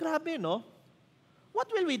ko, grabe, no? What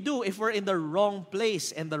will we do if we're in the wrong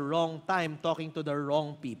place and the wrong time talking to the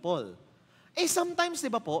wrong people? Sometimes, di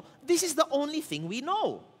ba po, this is the only thing we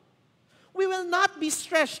know. We will not be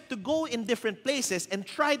stressed to go in different places and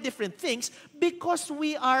try different things because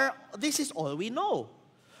this is all we know.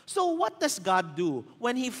 So what does God do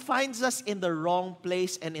when He finds us in the wrong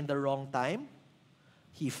place and in the wrong time?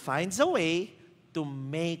 He finds a way to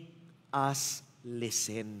make us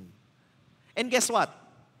listen. And guess what?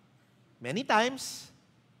 Many times,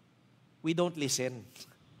 we don't listen.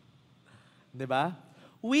 Diba?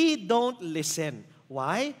 We don't listen.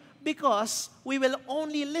 Why? Because we will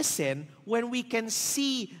only listen when we can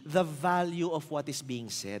see the value of what is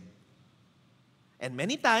being said. And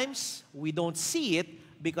many times, we don't see it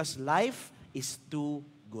because life is too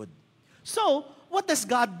good. So, what does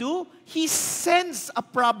God do? He sends a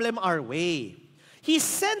problem our way. He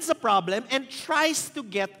sends a problem and tries to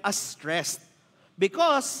get us stressed.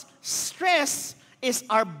 Because stress is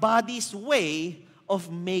our body's way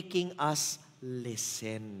of making us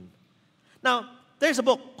listen. Now, there's a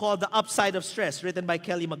book called The Upside of Stress, written by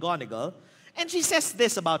Kelly McGonigal, and she says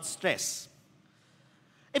this about stress.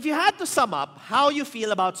 If you had to sum up how you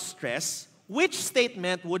feel about stress, which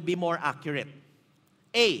statement would be more accurate?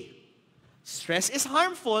 A, stress is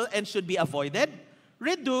harmful and should be avoided,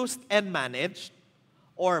 reduced, and managed.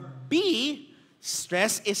 Or B,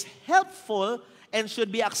 stress is helpful and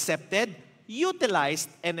should be accepted, utilized,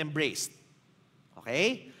 and embraced.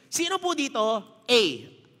 Okay? Sino po dito, A,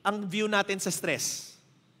 ang view natin sa stress?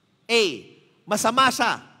 A, masama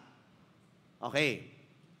siya. Okay.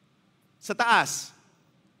 Sa taas.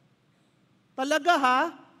 Talaga ha?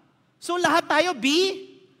 So lahat tayo B?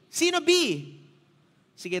 Sino B?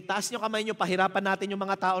 Sige, taas nyo kamay nyo, pahirapan natin yung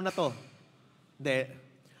mga tao na to. Hindi.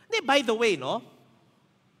 Hindi, by the way, no?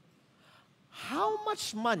 How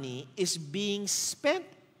much money is being spent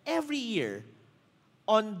every year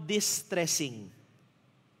on distressing?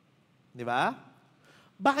 Di ba?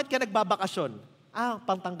 Bakit ka nagbabakasyon?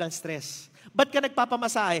 Pantanggal stress. Ba't ka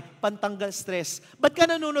nagpapamasahe? Pantanggal stress. Ba't ka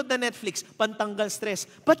nanonood na Netflix? Pantanggal stress.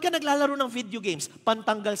 Ba't ka naglalaro ng video games?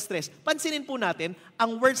 Pantanggal stress. Pansinin po natin,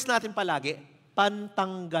 ang words natin palagi,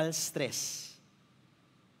 pantanggal stress.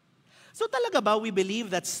 So talaga ba we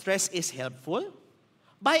believe that stress is helpful?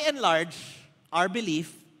 By and large, our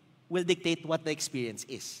belief will dictate what the experience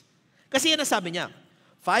is. Kasi yan ang sabi niya,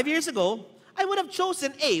 5 years ago, I would have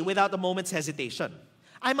chosen A without a moment's hesitation.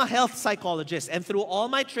 I'm a health psychologist, and through all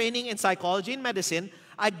my training in psychology and medicine,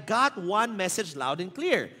 I got one message loud and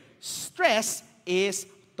clear. Stress is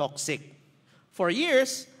toxic. For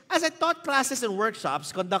years, as I taught classes and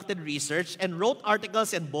workshops, conducted research, and wrote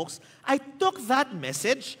articles and books, I took that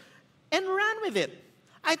message and ran with it.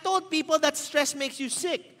 I told people that stress makes you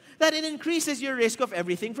sick, that it increases your risk of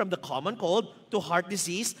everything from the common cold to heart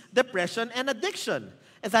disease, depression, and addiction.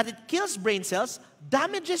 And that it kills brain cells,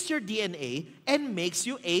 damages your DNA, and makes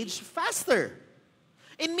you age faster.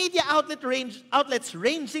 In media outlets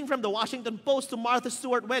ranging from the Washington Post to Martha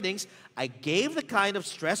Stewart weddings, I gave the kind of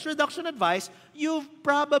stress reduction advice you've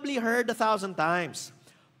probably heard 1,000 times.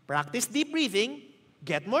 Practice deep breathing,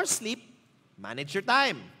 get more sleep, manage your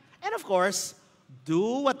time. And of course,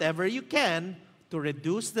 do whatever you can to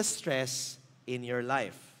reduce the stress in your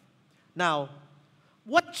life. Now,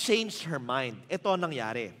 what changed her mind? Ito ang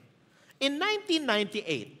nangyari. In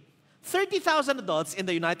 1998, 30,000 adults in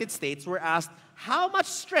the United States were asked how much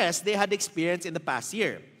stress they had experienced in the past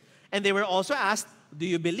year. And they were also asked, do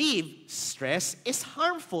you believe stress is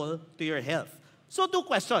harmful to your health? So 2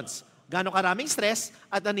 questions. Gaano karaming stress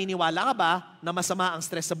at naniniwala ka ba na masama ang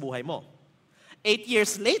stress sa buhay mo? 8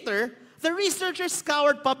 years later, the researchers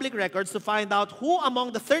scoured public records to find out who among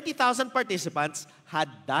the 30,000 participants had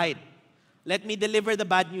died. Let me deliver the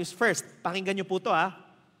bad news first. Pakinggan niyo po ito, ha.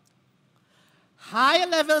 High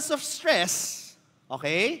levels of stress,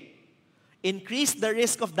 okay, increase the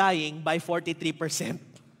risk of dying by 43%.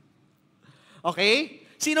 Okay?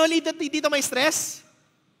 Sino dito may stress?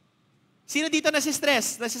 Sino dito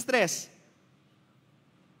nasi-stress?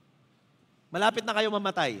 Malapit na kayo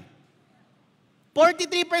mamatay.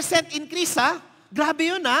 43% increase, ha? Grabe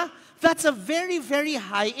yun, ha? That's a very, very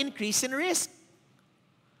high increase in risk.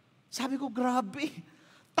 Sabi ko, grabe.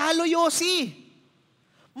 Talo Yossi.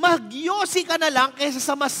 Magyosi ka na lang kaysa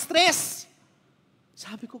sa mas stress.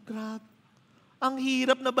 Sabi ko, grabe. Ang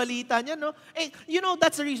hirap na balita niya, no? Eh,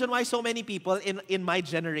 that's the reason why so many people in my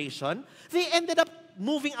generation, they ended up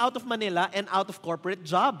moving out of Manila and out of corporate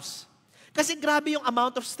jobs. Kasi grabe yung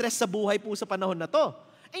amount of stress sa buhay po sa panahon na to.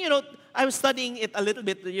 And I was studying it a little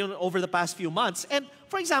bit over the past few months. And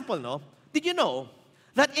for example, no, did you know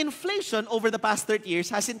that inflation over the past 30 years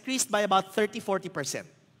has increased by about 30-40%?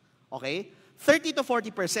 Okay? 30 to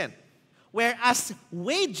 40%. Whereas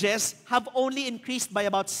wages have only increased by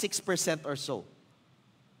about 6% or so.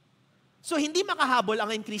 So hindi makahabol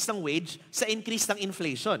ang increase ng wage sa increase ng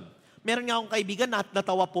inflation. Meron nga akong kaibigan na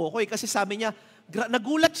natawa po ako kasi sabi niya,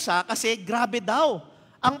 nagulat siya kasi grabe daw.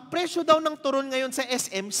 Ang presyo daw ng turon ngayon sa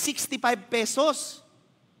SM, 65 pesos.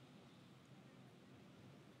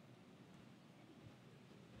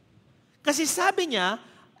 Kasi sabi niya,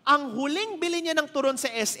 ang huling bili niya ng turon sa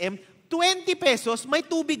SM, 20 pesos, may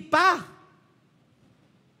tubig pa.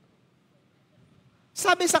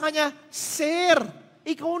 Sabi sa kanya, Sir,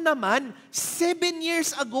 ikaw naman, 7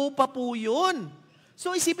 years ago pa po yun.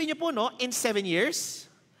 So isipin niyo po, no, in 7 years,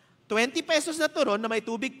 20 pesos na turon na may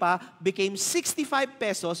tubig pa became 65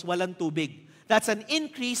 pesos walang tubig. That's an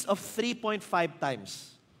increase of 3.5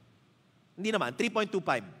 times. Hindi naman,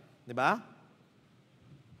 3.25. Di ba?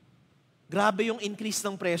 Grabe yung increase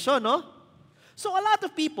ng presyo, no? So a lot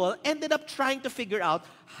of people ended up trying to figure out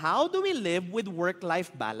how do we live with work-life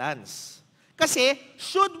balance? Kasi,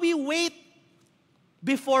 should we wait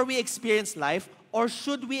before we experience life or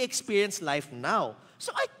should we experience life now? So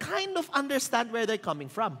I kind of understand where they're coming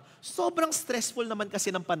from. Sobrang stressful naman kasi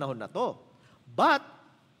ng panahon na to. But,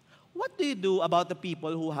 what do you do about the people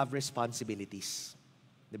who have responsibilities?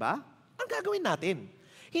 Di ba? Ang gagawin natin?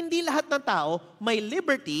 Hindi lahat ng tao may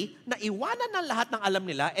liberty na iwanan ng lahat ng alam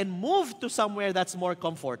nila and move to somewhere that's more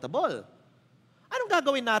comfortable. Anong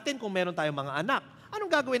gagawin natin kung meron tayong mga anak? Anong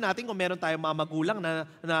gagawin natin kung meron tayong mga magulang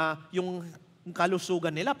na yung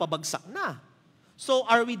kalusugan nila pabagsak na? So,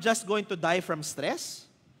 are we just going to die from stress?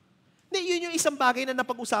 Hindi, yun yung isang bagay na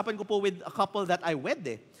napag-usapan ko po with a couple that I wed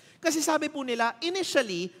eh. Kasi sabi po nila,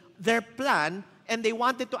 initially, their plan, and they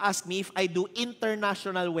wanted to ask me if I do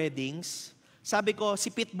international weddings. Sabi ko,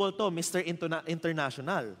 si Pitbull to, Mr.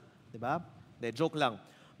 International. Diba? De, joke lang.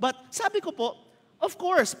 But sabi ko po, of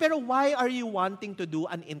course, pero why are you wanting to do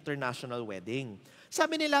an international wedding?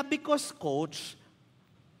 Sabi nila, because coach,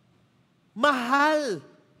 mahal.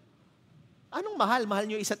 Anong mahal? Mahal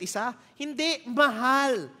niyo isa't isa? Hindi,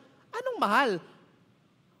 mahal. Anong mahal?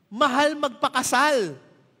 Mahal magpakasal.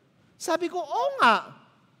 Sabi ko, oo nga.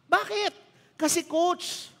 Bakit? Kasi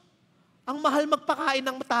coach, ang mahal magpakain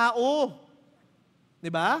ng tao.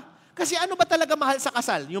 Diba? Kasi ano ba talaga mahal sa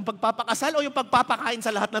kasal? Yung pagpapakasal o yung pagpapakain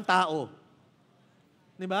sa lahat ng tao?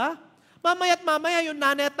 Diba? Mamaya't mamaya yung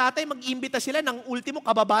nanay at tatay mag-imbita sila ng ultimo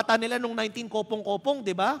kababata nila nung 19 kopong-kopong,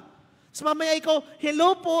 diba? So mamaya ikaw,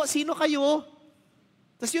 hello po, sino kayo?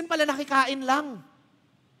 Tapos yun pala nakikain lang.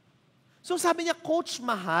 So sabi niya, coach,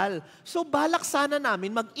 mahal. So balak sana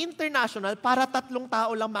namin mag-international para 3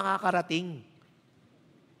 tao lang makakarating.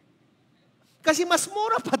 Kasi mas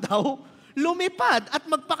mura pa daw lumipad at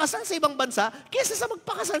magpakasal sa ibang bansa kaysa sa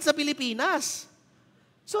magpakasal sa Pilipinas.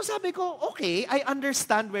 So sabi ko, okay, I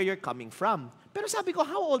understand where you're coming from. Pero sabi ko,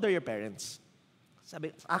 how old are your parents?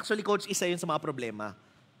 Sabi, actually, coach, isa yun sa mga problema.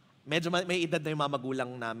 Medyo may edad na yung mga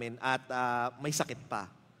magulang namin at may sakit pa.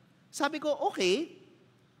 Sabi ko, okay,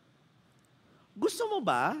 gusto mo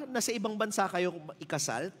ba na sa ibang bansa kayo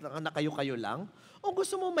ikasal, na kayo-kayo lang? O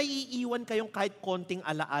gusto mo may iiwan kayong kahit konting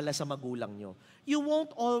alaala sa magulang nyo? You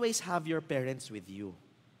won't always have your parents with you.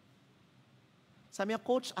 Sabi niya,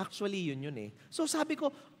 coach, actually yun eh. So sabi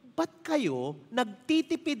ko, ba't kayo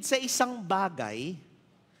nagtitipid sa isang bagay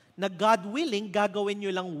na God willing, gagawin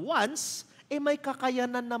nyo lang once, may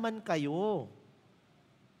kakayanan naman kayo.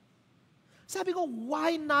 Sabi ko,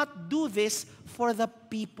 why not do this for the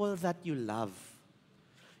people that you love?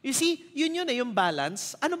 You see, yun yung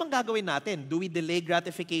balance. Ano bang gagawin natin? Do we delay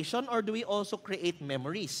gratification or do we also create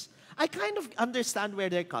memories? I kind of understand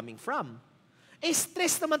where they're coming from.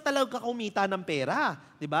 Stress naman talaga kumita ng pera.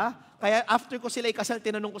 Di ba? Kaya after ko sila ikasal,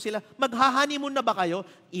 tinanong ko sila, mag-honeymoon na ba kayo?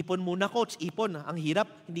 Ipon muna, coach. Ipon. Ang hirap.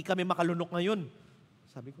 Hindi kami makalunok ngayon.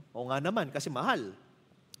 Sabi ko, oo nga naman, kasi mahal.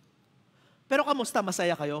 Pero kamusta?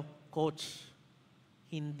 Masaya kayo? Coach,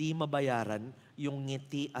 hindi mabayaran yung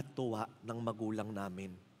ngiti at tuwa ng magulang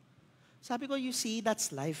namin. Sabi ko, you see,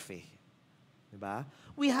 that's life eh. Diba?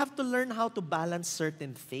 We have to learn how to balance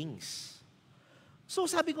certain things. So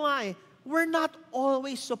sabi ko nga we're not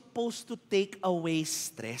always supposed to take away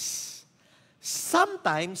stress.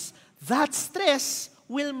 Sometimes, that stress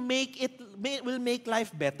will make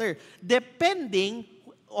life better. Depending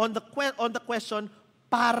on the question,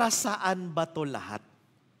 para saan ba to lahat?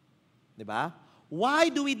 'Di ba?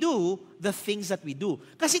 Why do we do the things that we do?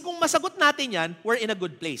 Kasi kung masagot natin yan, we're in a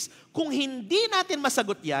good place. Kung hindi natin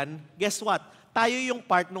masagot yan, guess what? Tayo yung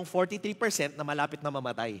part ng 43% na malapit na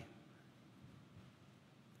mamatay.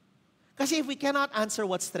 Kasi if we cannot answer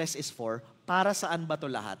what stress is for, para saan ba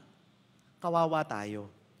to lahat? Kawawa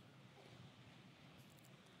tayo.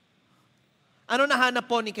 Ano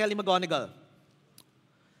nahanap po ni Kelly McGonigal?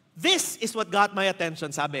 This is what got my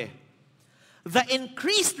attention, sabi. The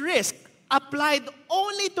increased risk applied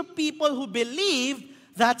only to people who believed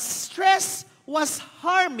that stress was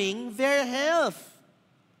harming their health.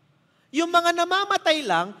 Yung mga namamatay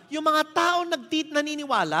lang, yung mga taong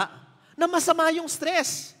naniniwala na masama yung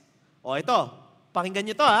stress. O ito, pakinggan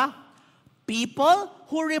nyo to ha. People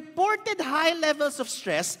who reported high levels of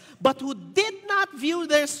stress but who did not view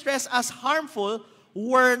their stress as harmful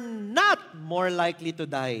were not more likely to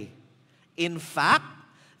die. In fact,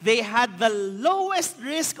 they had the lowest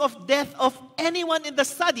risk of death of anyone in the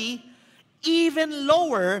study, even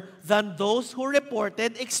lower than those who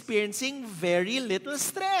reported experiencing very little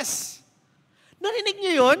stress. Narinig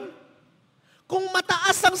niyo yun? Kung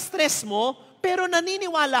mataas ang stress mo, pero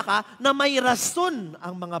naniniwala ka na may rason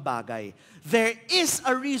ang mga bagay. There is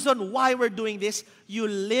a reason why we're doing this. You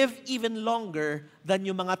live even longer than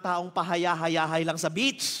yung mga taong pahaya-hayahay lang sa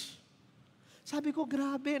beach. Sabi ko,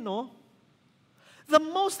 grabe, no? The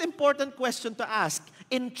most important question to ask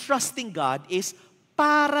in trusting God is,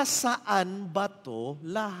 para saan ba to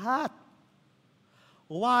lahat?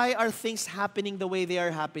 Why are things happening the way they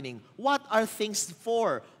are happening? What are things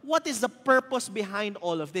for? What is the purpose behind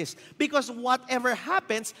all of this? Because whatever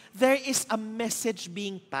happens, there is a message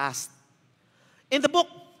being passed. In the book,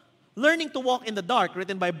 Learning to Walk in the Dark,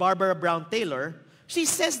 written by Barbara Brown Taylor, she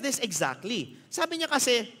says this exactly. Sabi niya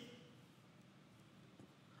kasi,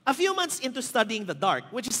 a few months into studying the dark,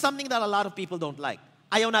 which is something that a lot of people don't like.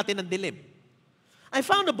 Ayaw natin ng dilim. I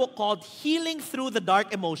found a book called Healing Through the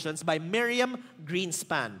Dark Emotions by Miriam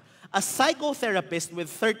Greenspan, a psychotherapist with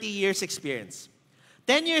 30 years experience.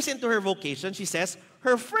 10 years into her vocation, she says,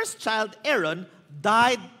 her first child, Aaron,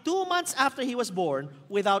 died 2 months after he was born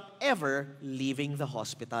without ever leaving the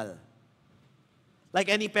hospital. Like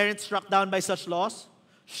any parent struck down by such loss,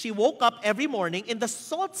 she woke up every morning in the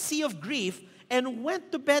salt sea of grief and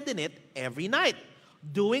went to bed in it every night,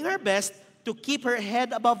 doing her best to keep her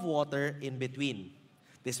head above water in between.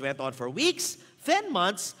 This went on for weeks, then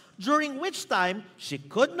months, during which time she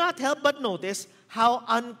could not help but notice how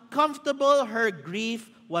uncomfortable her grief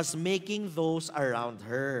was making those around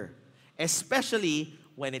her, especially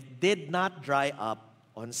when it did not dry up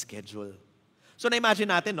on schedule. So na-imagine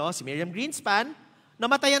natin, no, si Miriam Greenspan,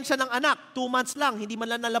 namatayan siya ng anak, 2 months lang, hindi man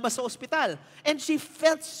lang nalabas sa ospital. And she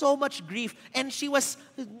felt so much grief. And she was,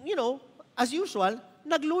 as usual,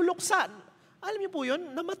 nagluluksa. Alam niyo po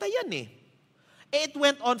yun, namatayan eh. It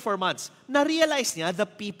went on for months. Na-realize niya, the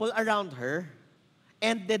people around her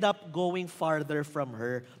ended up going farther from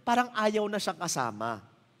her. Parang ayaw na siyang kasama.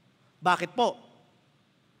 Bakit po?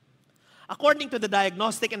 According to the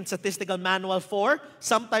Diagnostic and Statistical Manual 4,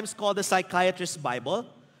 sometimes called the Psychiatrist's Bible,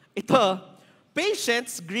 ito,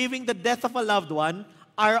 patients grieving the death of a loved one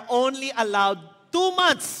are only allowed 2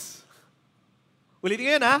 months. Ulitin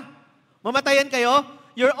ko yun, ha? Mamatayan kayo,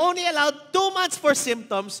 you're only allowed 2 months for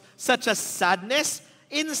symptoms such as sadness,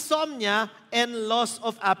 insomnia, and loss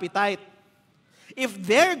of appetite. If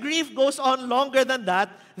their grief goes on longer than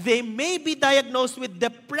that, they may be diagnosed with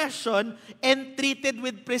depression and treated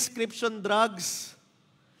with prescription drugs.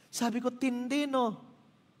 Sabi ko, tindi, no?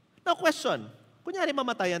 Now, question. Kunyari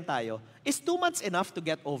mamatayan tayo, is 2 months enough to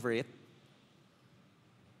get over it?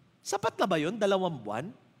 Sapat na ba yun, 2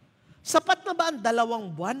 buwan? Sapat na ba ang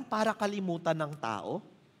 2 buwan para kalimutan ng tao?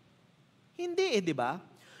 Hindi di ba?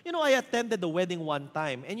 I attended the wedding one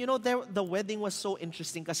time, and the wedding was so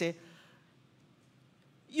interesting kasi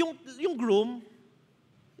yung groom,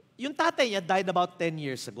 yung tatay niya died about 10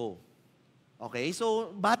 years ago. Okay? So,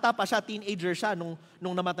 bata pa siya, teenager siya nung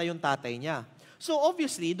namatay yung tatay niya. So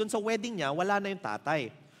obviously, dun sa wedding niya, wala na yung tatay.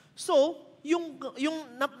 So,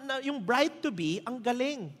 yung bride-to-be, ang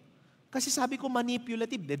galing. Kasi sabi ko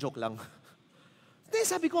manipulative, joke lang. Hindi,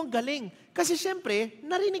 sabi ko ang galing. Kasi syempre,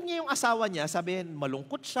 narinig niya yung asawa niya, sabi,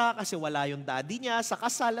 malungkot siya kasi wala yung daddy niya, sa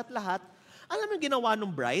kasal at lahat. Alam mo yung ginawa ng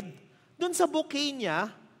bride? Dun sa bouquet niya,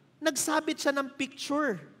 nagsabit siya ng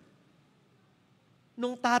picture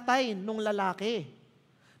nung tatay, nung lalaki.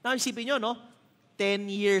 Now, isipin nyo, no? 10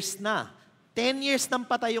 years na. 10 years nang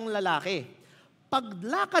patay yung lalaki.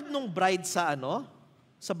 Paglakad nung bride sa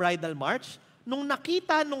bridal march, Nung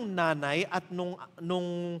nakita nung nanay at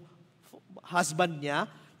nung husband niya,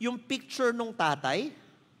 yung picture nung tatay,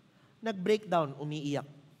 nag-breakdown, umiiyak.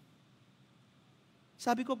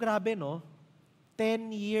 Sabi ko, grabe no, 10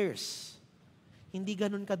 years. Hindi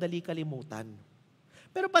ganun kadali kalimutan.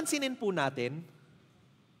 Pero pansinin po natin,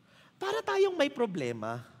 para tayong may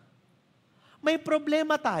problema. May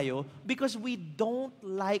problema tayo because we don't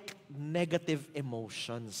like negative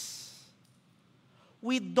emotions.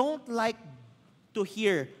 We don't like to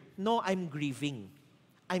hear, no, I'm grieving.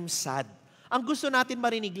 I'm sad. Ang gusto natin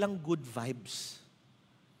marinig lang good vibes.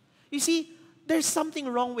 You see, there's something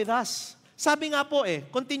wrong with us. Sabi nga po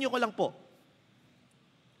continue ko lang po.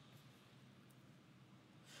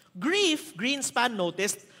 Grief, Greenspan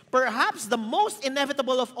noticed, perhaps the most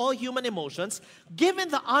inevitable of all human emotions,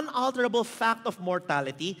 given the unalterable fact of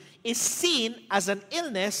mortality, is seen as an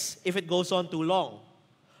illness if it goes on too long.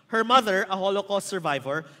 Her mother, a Holocaust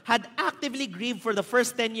survivor, had actively grieved for the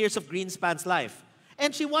first 10 years of Greenspan's life.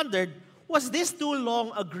 And she wondered, was this too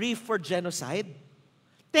long a grief for genocide?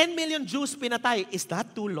 10 million Jews pinatay, is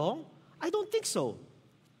that too long? I don't think so.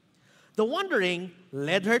 The wondering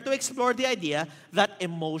led her to explore the idea that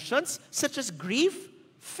emotions such as grief,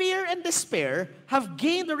 fear, and despair have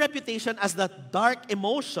gained a reputation as the dark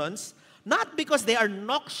emotions, not because they are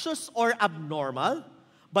noxious or abnormal,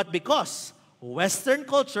 but because Western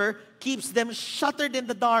culture keeps them shuttered in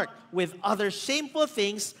the dark with other shameful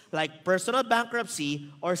things like personal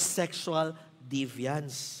bankruptcy or sexual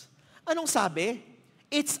deviance. Anong sabi?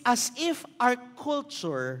 It's as if our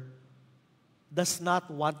culture does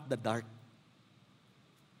not want the dark.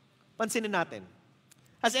 Pansinin natin.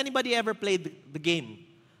 Has anybody ever played the game?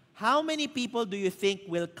 How many people do you think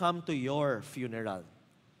will come to your funeral?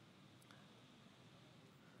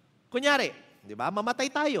 Kunyari, di ba, mamatay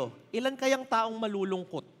tayo. Ilan kayang taong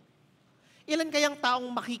malulungkot? Ilan kayang taong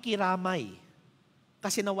makikiramay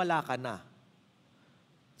kasi nawala ka na?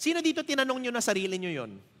 Sino dito tinanong nyo na sarili nyo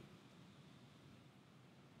yon?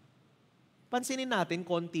 Pansinin natin,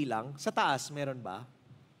 konti lang. Sa taas, meron ba?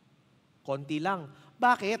 Konti lang.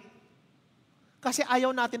 Bakit? Kasi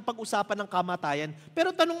ayaw natin pag-usapan ng kamatayan.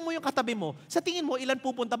 Pero tanong mo yung katabi mo, sa tingin mo, ilan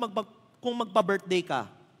pupunta kung magpa-birthday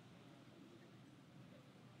ka?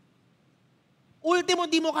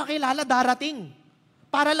 Ultimo, di mo kakilala, darating.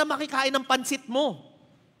 Para lang makikain ng pansit mo.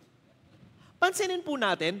 Pansinin po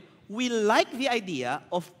natin, we like the idea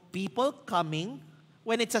of people coming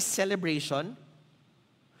when it's a celebration,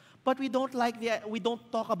 but we don't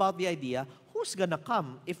talk about the idea, who's gonna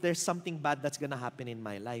come if there's something bad that's gonna happen in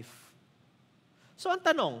my life? So ang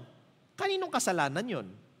tanong, kaninong kasalanan yun?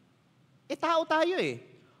 Tao tayo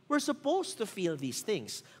We're supposed to feel these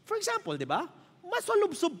things. For example, di ba?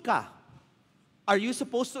 Masulubsob ka. Are you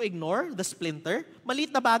supposed to ignore the splinter?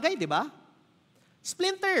 Maliit na bagay, di ba?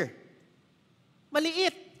 Splinter.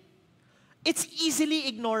 Maliit. It's easily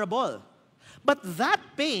ignorable. But that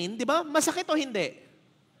pain, di ba? Masakit o hindi?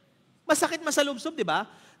 Masakit masalubsob, di ba?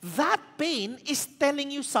 That pain is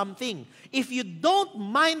telling you something. If you don't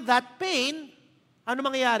mind that pain, ano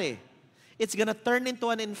mangyayari? It's gonna turn into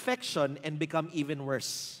an infection and become even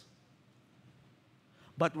worse.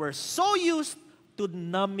 But we're so used to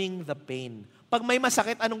numbing the pain. Pag may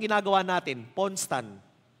masakit, anong ginagawa natin? Ponstan.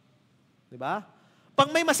 Di ba? Pag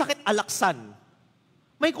may masakit, alaksan.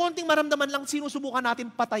 May konting maramdaman lang, sinusubukan natin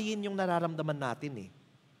patayin yung nararamdaman natin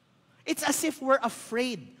It's as if we're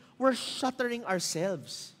afraid. We're shuttering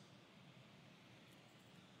ourselves.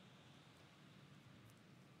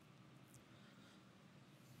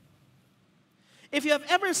 If you have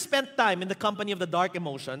ever spent time in the company of the dark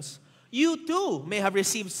emotions, you too may have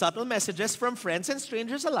received subtle messages from friends and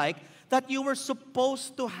strangers alike that you were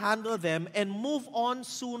supposed to handle them and move on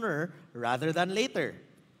sooner rather than later.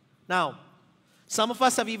 Now, some of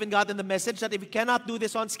us have even gotten the message that if we cannot do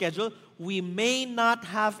this on schedule, we may not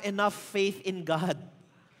have enough faith in God.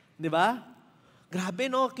 Di ba?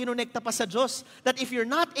 Grabe no, kinonekta pa sa Diyos. That if you're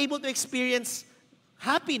not able to experience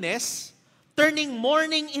happiness, turning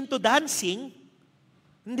mourning into dancing,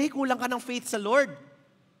 hindi, kulang ka ng faith sa Lord.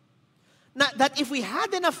 That if we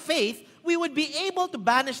had enough faith, we would be able to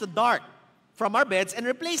banish the dark from our beds and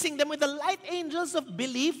replacing them with the light angels of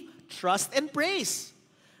belief, trust, and praise.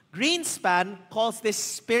 Greenspan calls this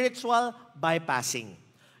spiritual bypassing,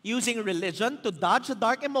 using religion to dodge the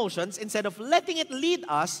dark emotions instead of letting it lead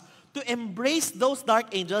us to embrace those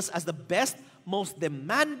dark angels as the best, most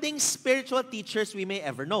demanding spiritual teachers we may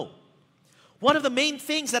ever know. One of the main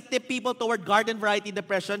things that tip people toward garden variety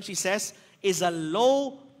depression, she says, is a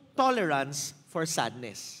low tolerance for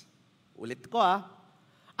sadness. Ulit ko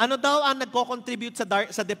Ano daw ang nagko-contribute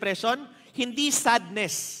sa depression? Hindi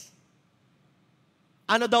sadness.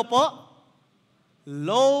 Ano daw po?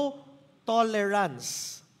 Low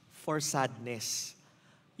tolerance for sadness.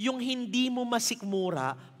 Yung hindi mo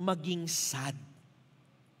masikmura maging sad.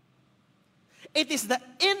 It is the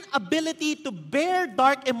inability to bear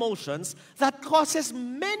dark emotions that causes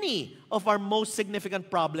many of our most significant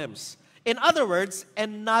problems. In other words,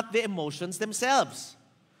 and not the emotions themselves.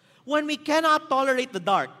 When we cannot tolerate the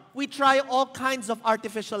dark, we try all kinds of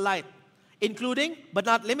artificial light, including, but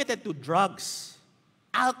not limited to, drugs,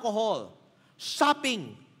 alcohol,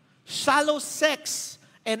 shopping, shallow sex,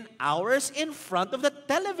 and hours in front of the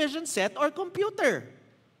television set or computer.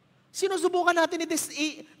 Sinusubukan natin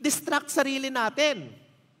i-distract sarili natin.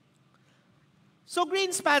 So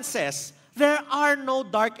Greenspan says, there are no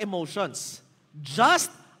dark emotions,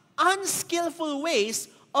 just unskillful ways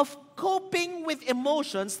of coping with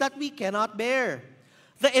emotions that we cannot bear.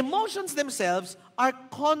 The emotions themselves are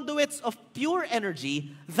conduits of pure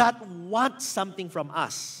energy that want something from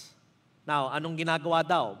us. Now, anong ginagawa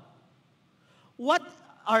daw? What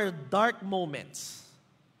are dark moments?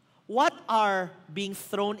 What are being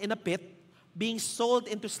thrown in a pit, being sold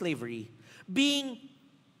into slavery, being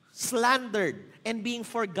slandered, and being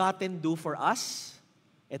forgotten do for us?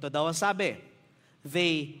 Ito daw ang sabi.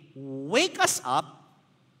 They wake us up,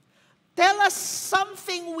 tell us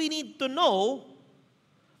something we need to know,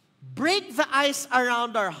 break the ice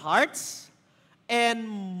around our hearts, and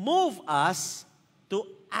move us to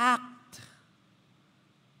act.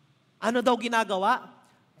 Ano daw ginagawa?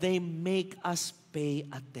 They make us pay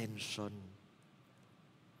attention.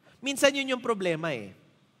 Minsan yun yung problema eh.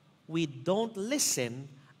 We don't listen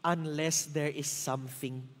unless there is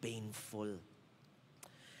something painful.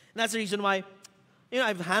 And that's the reason why,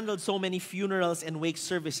 I've handled so many funerals and wake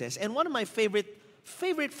services, and one of my favorite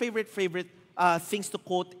things to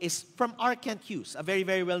quote is from R. Kent Hughes, a very,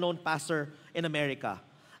 very well-known pastor in America.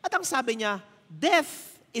 At ang sabi niya,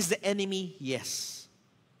 death is the enemy, yes.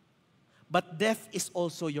 But death is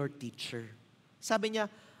also your teacher. Sabi niya,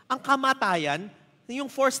 ang kamatayan, yung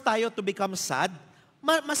force tayo to become sad,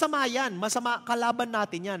 masama yan, masama, kalaban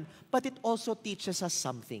natin yan. But it also teaches us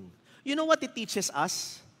something. You know what it teaches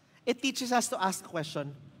us? It teaches us to ask the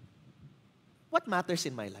question, what matters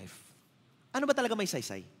in my life? Ano ba talaga may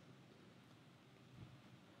saysay?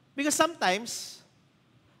 Because sometimes,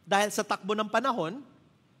 dahil sa takbo ng panahon,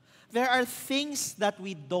 there are things that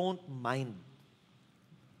we don't mind.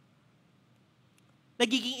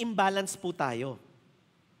 Nagiging imbalance po tayo.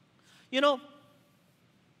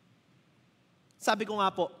 Sabi ko nga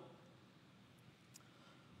po,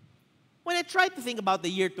 when I try to think about the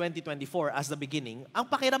year 2024 as the beginning, ang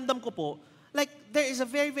pakiramdam ko po, like there is a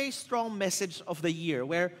very, very strong message of the year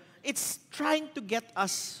where it's trying to get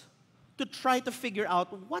us to try to figure out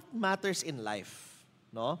what matters in life.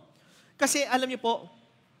 No? Kasi alam niyo po,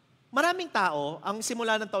 maraming tao, ang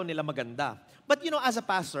simula ng taon nila maganda. But as a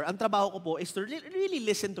pastor, ang trabaho ko po is to really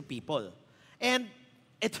listen to people. And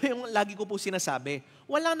ito yung lagi ko po sinasabi,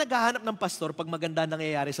 walang naghahanap ng pastor pag maganda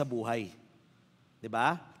nangyayari sa buhay.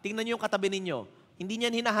 Diba? Tingnan niyo yung katabi ninyo. Hindi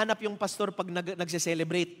niyan hinahanap yung pastor pag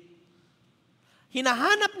nagse-celebrate.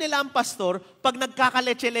 Hinahanap nila ang pastor pag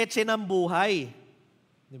nagkakaleche-leche ng buhay.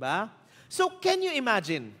 Diba? So, can you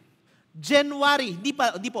imagine? January, di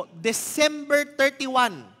po, December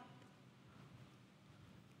 31.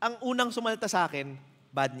 Ang unang sumalta sa akin,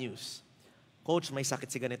 bad news. Coach, may sakit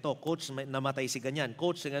si ganito. Coach, namatay si ganyan.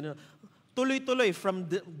 Coach, ganyan. Tuloy-tuloy from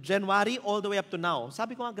January all the way up to now.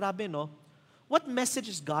 Sabi ko nga, grabe, no? What message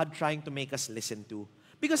is God trying to make us listen to?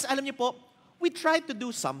 Because alam niyo po, we tried to do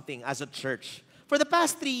something as a church. For the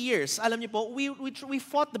past 3 years, alam niyo po, we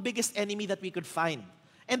fought the biggest enemy that we could find.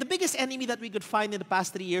 And the biggest enemy that we could find in the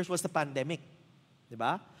past 3 years was the pandemic.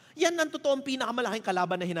 Diba? Yan ang totoong pinakamalaking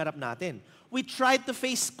kalaban na hinarap natin. We tried to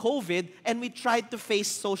face COVID and we tried to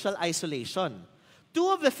face social isolation.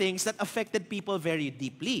 Two of the things that affected people very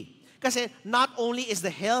deeply. Kasi not only is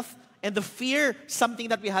the health and the fear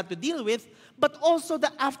something that we had to deal with, but also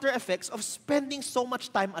the after effects of spending so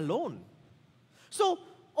much time alone. So,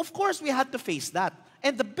 of course, we had to face that.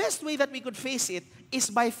 And the best way that we could face it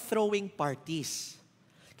is by throwing parties.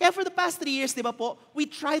 Kaya for the past 3 years, di ba po, we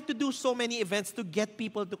tried to do so many events to get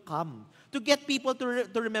people to come, to get people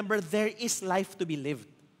to remember there is life to be lived.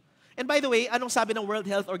 And by the way, anong sabi ng World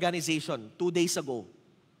Health Organization 2 days ago?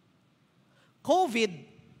 COVID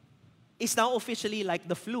is now officially like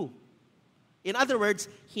the flu. In other words,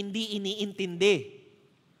 hindi iniintindi.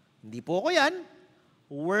 Hindi po ako yan.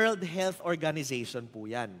 World Health Organization po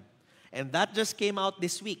yan. And that just came out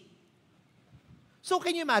this week. So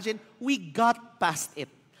can you imagine? We got past it.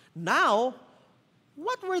 Now,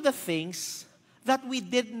 what were the things that we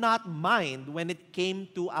did not mind when it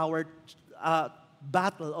came to our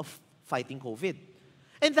battle of fighting COVID?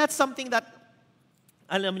 And that's something that,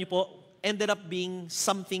 alam niyo po, ended up being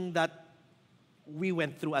something that we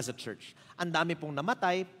went through as a church. Ang dami pong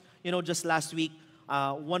namatay. Just last week,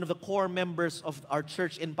 one of the core members of our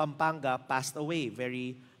church in Pampanga passed away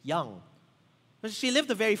very young. She lived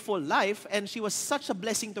a very full life, and she was such a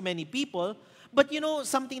blessing to many people. But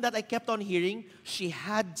something that I kept on hearing, she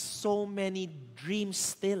had so many dreams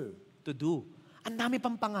still to do. Ang dami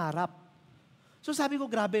pang pangarap. So sabi ko,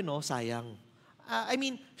 grabe no, sayang.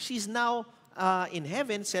 She's now in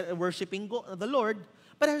heaven, worshiping the Lord.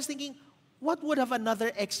 But I was thinking, what would have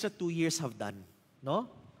another extra 2 years have done? No?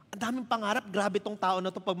 Ang daming pangarap, grabe tong tao na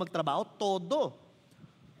to pag magtrabaho, todo.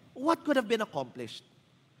 What could have been accomplished?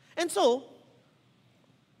 And so,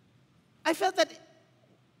 I felt that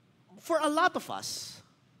for a lot of us,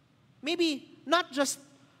 maybe not just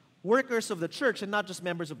workers of the church and not just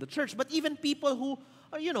members of the church, but even people who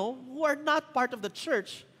are not part of the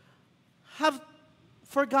church, have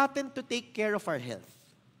forgotten to take care of our health.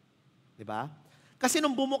 Diba? Kasi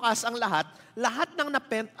nung bumukas ang lahat ng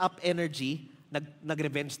na-pent up energy,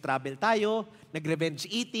 nag-revenge travel tayo, nag-revenge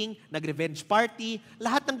eating, nag-revenge party,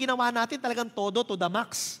 lahat ng ginawa natin talagang todo to the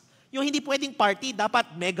max. Yung hindi pwedeng party,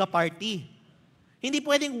 dapat mega party. Hindi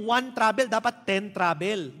pwedeng 1 travel, dapat 10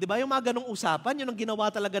 travel. Di ba? Yung mga ganong usapan, yun ang ginawa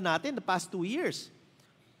talaga natin the past 2 years.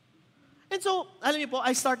 And so, alam niyo po,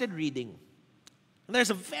 I started reading. And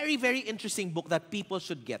there's a very, very interesting book that people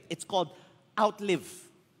should get. It's called Outlive.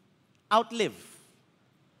 Outlive.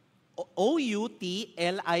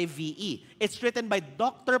 Outlive. It's written by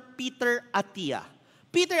Dr. Peter Attia.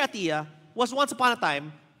 Peter Attia was once upon a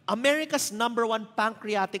time America's #1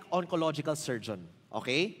 pancreatic oncological surgeon.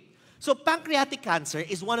 Okay? So pancreatic cancer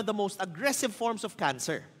is one of the most aggressive forms of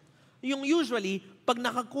cancer. Yung usually, pag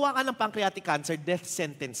nakakuha ka ng pancreatic cancer, death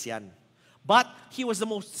sentence yan. But he was the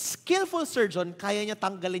most skillful surgeon, kaya niya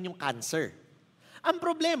tanggalin yung cancer. Ang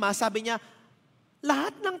problema, sabi niya,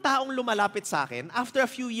 lahat ng taong lumalapit sa akin, after a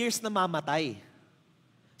few years namamatay.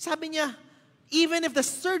 Sabi niya, even if the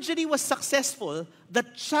surgery was successful, the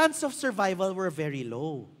chance of survival were very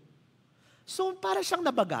low. So para siyang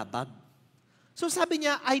nabagabag. So sabi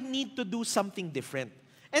niya, I need to do something different.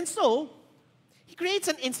 And so, he creates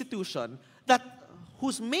an institution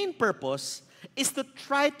whose main purpose is to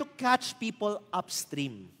try to catch people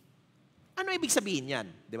upstream. Ano ibig sabihin yan?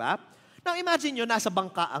 Di ba? Now imagine nyo, nasa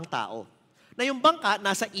bangka ang tao. Na yung bangka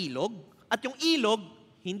nasa ilog, at yung ilog,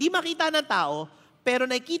 hindi makita ng tao, pero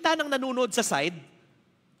nakikita ng nanonood sa side,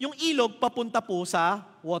 yung ilog papunta po sa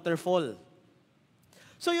waterfall.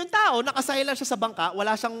 So yung tao, nakasaya lang siya sa bangka,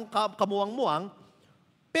 wala siyang kamuwang-muwang,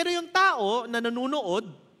 pero yung tao na nanonood,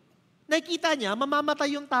 nakikita niya,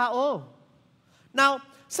 mamamatay yung tao. Now,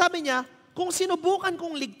 sabi niya, kung sinubukan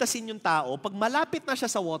kong ligtasin yung tao, pag malapit na siya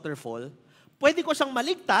sa waterfall, pwede ko siyang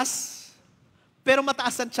maligtas, pero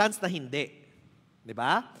mataas ang chance na hindi. Di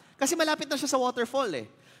ba? Kasi malapit na siya sa waterfall eh.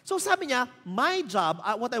 So sabi niya, my job,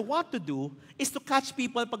 what I want to do, is to catch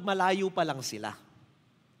people pag malayo pa lang sila.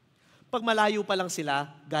 Pag malayo pa lang sila,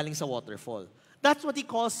 galing sa waterfall. That's what he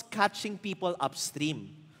calls catching people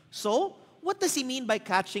upstream. So, what does he mean by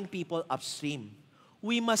catching people upstream?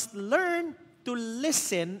 We must learn to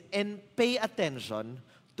listen and pay attention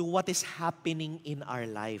to what is happening in our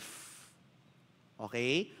life.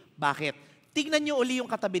 Okay? Bakit? Tignan nyo uli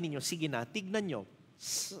yung katabi ninyo. Sige na, tignan nyo.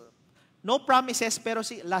 No promises, pero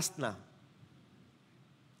last na.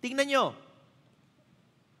 Tignan nyo.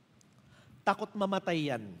 Takot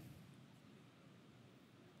mamatay yan.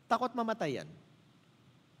 Takot mamatay yan.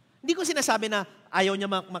 Hindi ko sinasabi na ayaw niya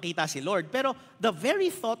makita si Lord, pero the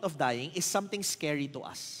very thought of dying is something scary to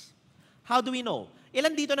us. How do we know?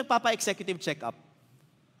 Ilan dito nagpapa-executive check-up?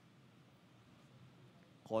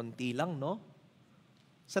 Konti lang, no?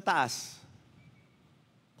 Sa taas,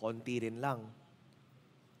 konti rin lang.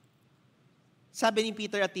 Sabi ni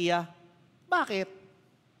Peter Attia, bakit?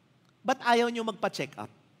 Ba't ayaw niyo magpa-check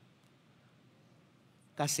up?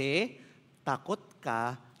 Kasi takot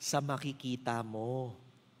ka sa makikita mo.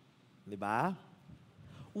 Di ba?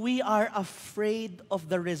 We are afraid of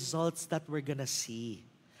the results that we're gonna see.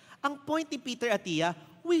 Ang point ni Peter Attia,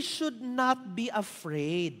 we should not be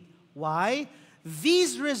afraid. Why?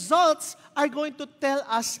 These results are going to tell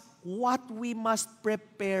us what we must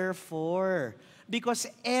prepare for. Because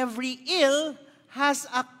every ill has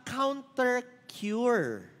a counter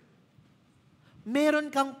cure.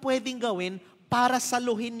 Meron kang pwedeng gawin para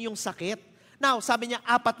saluhin yung sakit. Now, sabi niya,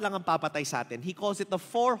 4 lang ang papatay sa atin. He calls it the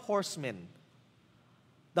 4 horsemen.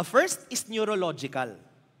 The first is neurological.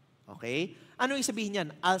 Okay? Ano yung sabihin niyan?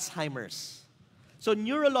 Alzheimer's. So,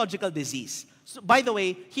 neurological disease. So, by the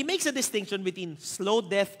way, he makes a distinction between slow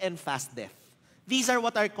death and fast death. These are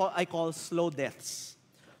what I call slow deaths.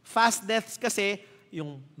 Fast deaths kasi,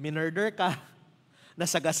 yung minurder ka,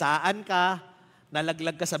 nasagasaan ka,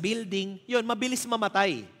 nalaglag ka sa building, yun, mabilis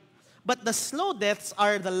mamatay. But the slow deaths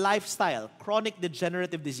are the lifestyle, chronic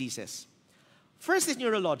degenerative diseases. First is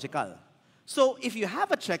neurological. So if you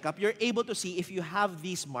have a checkup, you're able to see if you have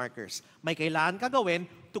these markers. May kailangan ka gawin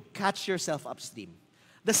to catch yourself upstream.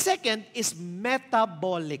 The second is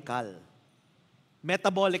metabolical.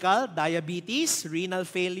 Metabolical, diabetes, renal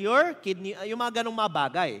failure, kidney, yung mga ganong mga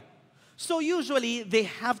bagay. So usually, they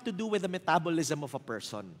have to do with the metabolism of a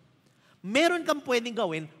person. Meron kang pwedeng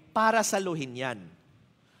gawin para saluhin yan.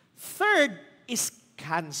 Third is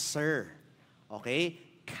cancer. Okay?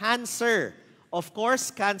 Cancer. Of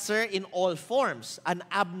course, cancer in all forms. An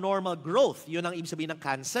abnormal growth. Yun ang ibig sabihin ng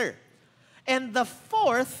cancer. And the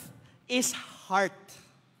fourth is heart.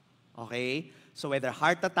 Okay? So whether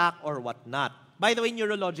heart attack or whatnot. By the way,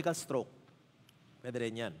 neurological stroke. Pwede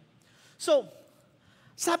rin yan. So,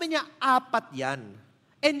 sabi niya, 4 yan.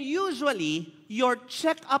 And usually, your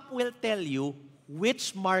check-up will tell you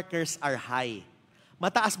which markers are high.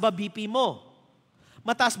 Mataas ba BP mo?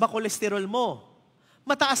 Mataas ba cholesterol mo?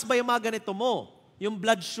 Mataas ba yung mga ganito mo? Yung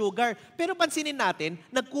blood sugar? Pero pansinin natin,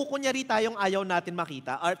 nagkukunyari tayong ayaw natin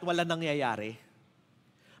makita at wala nangyayari.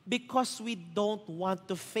 Because we don't want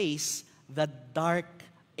to face the dark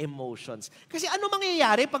emotions. Kasi ano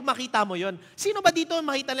mangyayari pag makita mo yon? Sino ba dito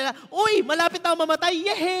makita nila, uy, malapit na mamatay,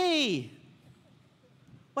 yehey!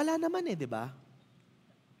 Wala naman di ba?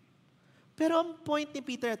 Pero ang point ni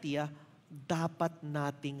Peter at Tia, dapat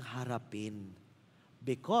nating harapin.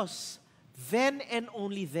 Because then and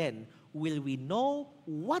only then will we know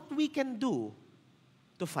what we can do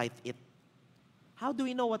to fight it. How do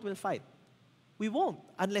we know what we'll fight? We won't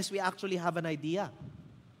unless we actually have an idea.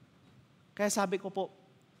 Kaya sabi ko po,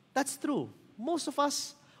 that's true. Most of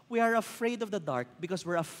us, we are afraid of the dark because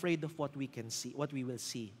we're afraid of what we can see, what we will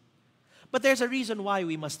see. But there's a reason why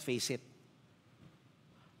we must face it.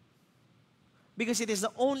 Because it is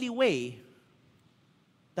the only way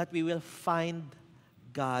that we will find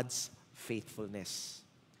God's faithfulness.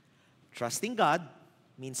 Trusting God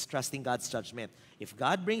means trusting God's judgment. If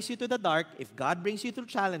God brings you to the dark, if God brings you through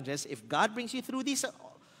challenges, if God brings you through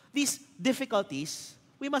these difficulties,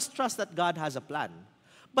 we must trust that God has a plan.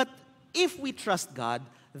 But if we trust God,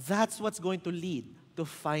 that's what's going to lead to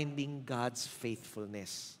finding God's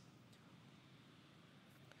faithfulness.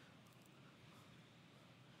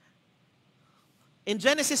 In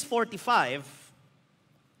Genesis 45,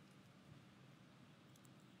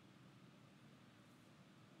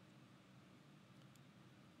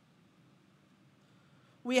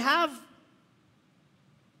 we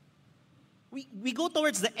go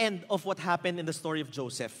towards the end of what happened in the story of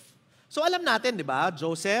Joseph. So alam natin, di ba?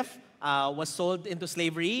 Joseph was sold into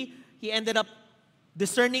slavery. He ended up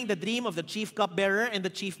discerning the dream of the chief cupbearer and the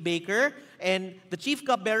chief baker. And the chief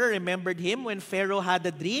cupbearer remembered him when Pharaoh had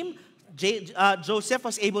the dream. Joseph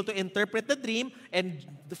was able to interpret the dream, and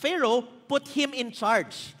the Pharaoh put him in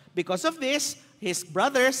charge. Because of this, his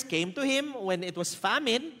brothers came to him when it was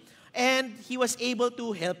famine, and he was able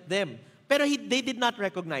to help them. Pero they did not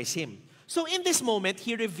recognize him. So in this moment,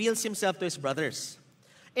 he reveals himself to his brothers.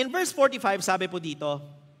 In verse 45, sabi po dito,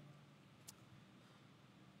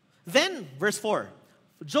 then, verse 4,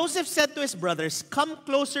 Joseph said to his brothers, "Come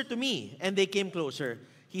closer to me." And they came closer.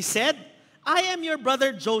 He said, "I am your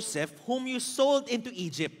brother Joseph, whom you sold into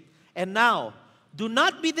Egypt. And now, do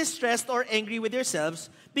not be distressed or angry with yourselves,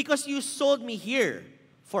 because you sold me here.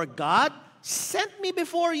 For God sent me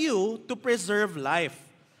before you to preserve life.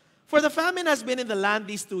 For the famine has been in the land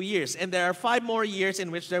these 2 years, and there are 5 more years in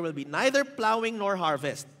which there will be neither plowing nor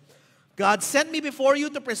harvest. God sent me before you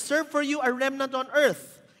to preserve for you a remnant on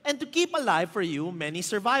earth, and to keep alive for you many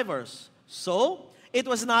survivors. So, it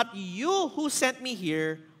was not you who sent me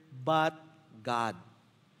here, but God."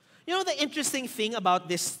 You know, the interesting thing about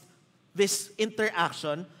this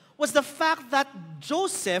interaction was the fact that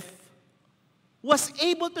Joseph was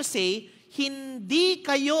able to say, "Hindi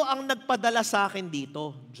kayo ang nagpadala sa akin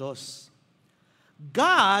dito, Diyos.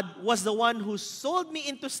 God was the one who sold me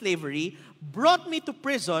into slavery, brought me to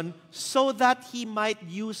prison so that He might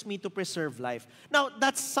use me to preserve life." Now,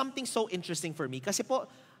 that's something so interesting for me. Kasi po,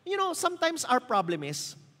 you know, sometimes our problem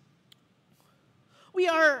is, we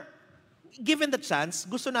are given the chance,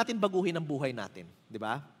 gusto natin baguhin ang buhay natin. Di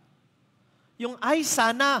ba? Yung, ay,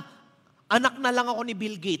 sana, anak na lang ako ni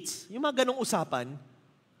Bill Gates. Yung mga ganong usapan.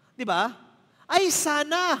 Di ba? Ay,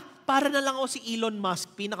 sana, para na lang ako si Elon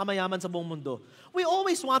Musk, pinakamayaman sa buong mundo. We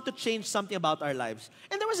always want to change something about our lives.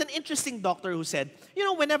 And there was an interesting doctor who said, you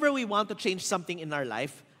know, whenever we want to change something in our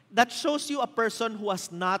life, that shows you a person who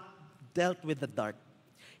has not dealt with the dark.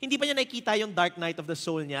 Hindi pa niya nakikita yung dark night of the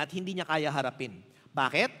soul niya at hindi niya kaya harapin.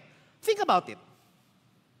 Bakit? Think about it.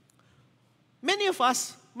 Many of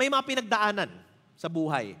us, may mga pinagdaanan sa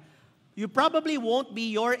buhay. You probably won't be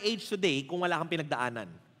your age today kung wala kang pinagdaanan.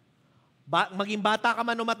 Maging bata ka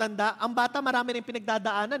man o matanda, ang bata marami rin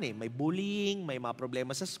pinagdadaanan eh. May bullying, may mga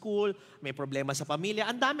problema sa school, may problema sa pamilya,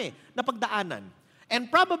 ang dami na pagdaanan. And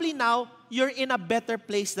probably now, you're in a better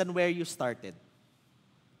place than where you started.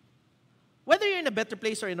 Whether you're in a better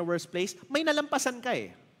place or in a worse place, may nalampasan ka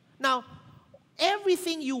eh. Now,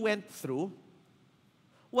 everything you went through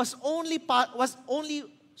was what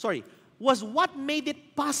made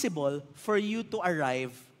it possible for you to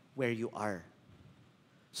arrive where you are.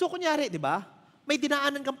 So kunyari, di ba? May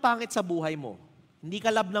dinaanan kang pangit sa buhay mo. Hindi ka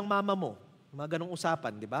love ng mama mo. Mga ganong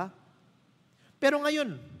usapan, di ba? Pero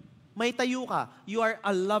ngayon, may tayo ka. You are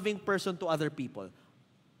a loving person to other people.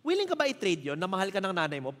 Willing ka ba i-trade yun na mahal ka ng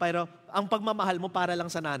nanay mo, pero ang pagmamahal mo para lang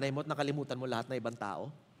sa nanay mo at nakalimutan mo lahat na ibang tao?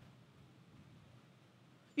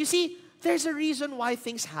 You see, there's a reason why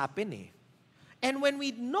things happen eh. And when we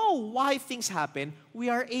know why things happen, we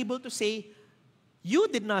are able to say, you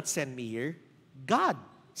did not send me here. God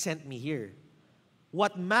sent me here.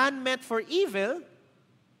 What man meant for evil,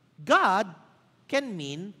 God can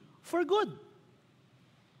mean for good.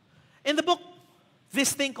 In the book,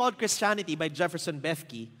 This Thing Called Christianity by Jefferson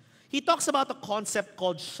Bethke, he talks about a concept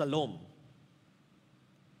called shalom.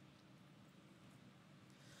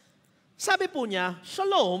 Sabi po niya,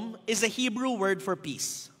 shalom is a Hebrew word for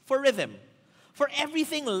peace, for rhythm, for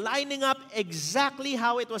everything lining up exactly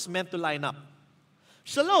how it was meant to line up.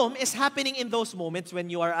 Shalom is happening in those moments when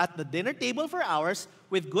you are at the dinner table for hours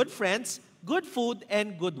with good friends, good food,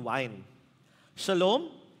 and good wine. Shalom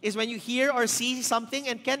is when you hear or see something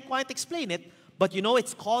and can't quite explain it, but you know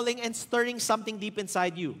it's calling and stirring something deep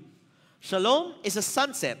inside you. Shalom is a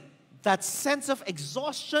sunset, that sense of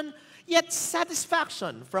exhaustion yet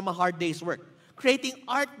satisfaction from a hard day's work, creating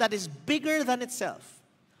art that is bigger than itself.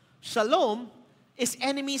 Shalom is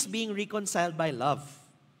enemies being reconciled by love.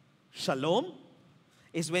 Shalom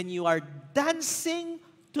is when you are dancing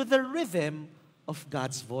to the rhythm of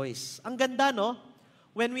God's voice. Ang ganda, no?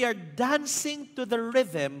 When we are dancing to the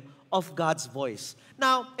rhythm of God's voice.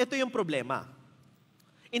 Now, ito yung problema.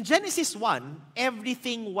 In Genesis 1,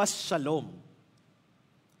 everything was shalom.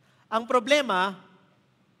 Ang problema,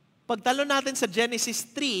 pagtalo natin sa Genesis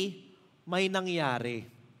 3, may nangyari.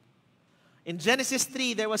 In Genesis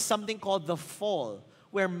 3, there was something called the fall,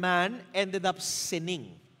 where man ended up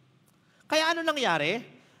sinning. Kaya ano nangyari?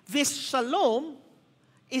 This shalom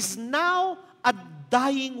is now a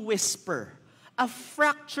dying whisper, a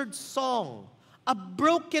fractured song, a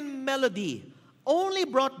broken melody, only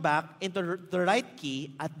brought back into the right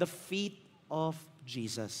key at the feet of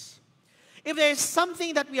Jesus. If there is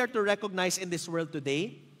something that we are to recognize in this world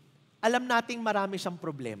today, alam nating marami siyang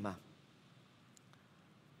problema.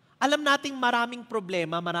 Alam nating maraming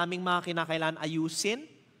problema, maraming mga kinakailangan ayusin.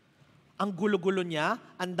 Ang gulo-gulo niya,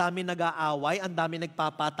 ang dami nag-aaway, ang dami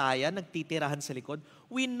nagpapatayan, nagtitirahan sa likod.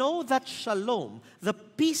 We know that shalom, the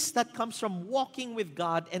peace that comes from walking with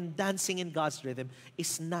God and dancing in God's rhythm,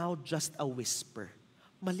 is now just a whisper.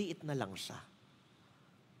 Maliit na lang siya.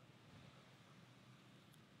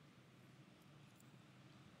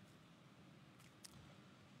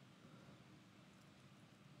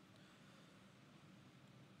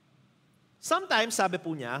 Sometimes, sabi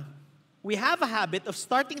po niya, we have a habit of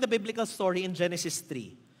starting the biblical story in Genesis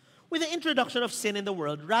 3 with the introduction of sin in the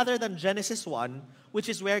world rather than Genesis 1, which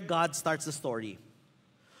is where God starts the story.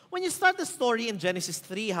 When you start the story in Genesis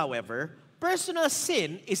 3, however, personal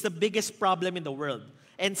sin is the biggest problem in the world,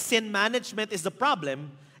 and sin management is the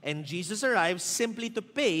problem, and Jesus arrives simply to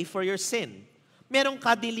pay for your sin. Merong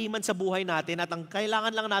kadiliman sa buhay natin at ang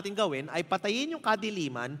kailangan lang natin gawin ay patayin yung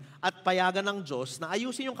kadiliman at payagan ng Diyos na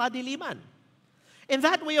ayusin yung kadiliman. In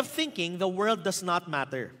that way of thinking, the world does not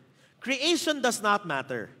matter. Creation does not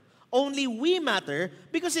matter. Only we matter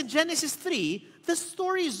because in Genesis 3, the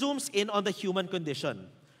story zooms in on the human condition.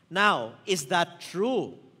 Now, is that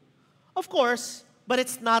true? Of course, but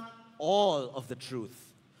it's not all of the truth.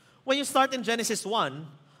 When you start in Genesis 1,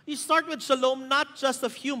 you start with shalom not just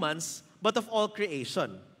of humans, but of all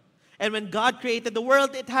creation. And when God created the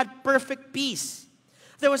world, it had perfect peace.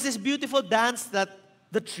 There was this beautiful dance that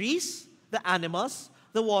the trees, the animals,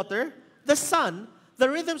 the water, the sun, the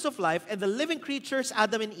rhythms of life, and the living creatures,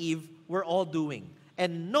 Adam and Eve, were all doing.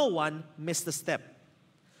 And no one missed a step.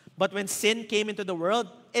 But when sin came into the world,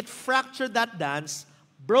 it fractured that dance,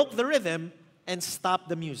 broke the rhythm, and stopped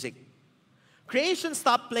the music. Creation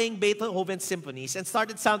stopped playing Beethoven's symphonies and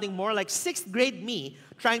started sounding more like 6th grade me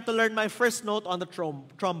trying to learn my first note on the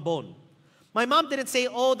trombone. My mom didn't say,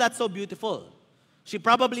 "Oh, that's so beautiful." She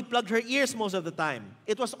probably plugged her ears most of the time.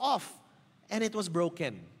 It was off, and it was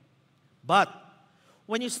broken. But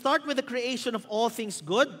when you start with the creation of all things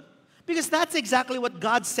good, because that's exactly what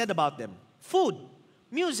God said about them: food,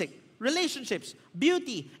 music, relationships,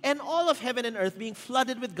 beauty, and all of heaven and earth being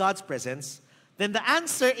flooded with God's presence, then the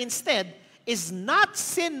answer instead is not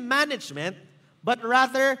sin management, but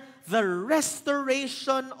rather the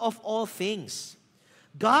restoration of all things.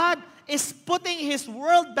 God is putting His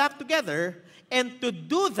world back together, and to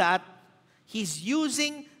do that, He's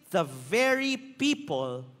using the very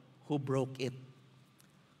people who broke it.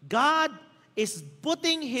 God is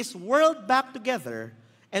putting His world back together,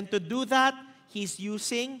 and to do that, He's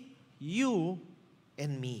using you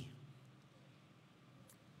and me.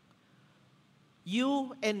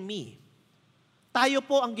 You and me. Tayo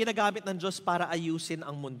po ang ginagamit ng Diyos para ayusin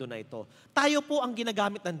ang mundo na ito. Tayo po ang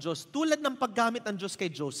ginagamit ng Diyos tulad ng paggamit ng Diyos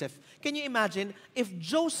kay Joseph. Can you imagine if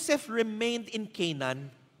Joseph remained in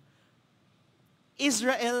Canaan,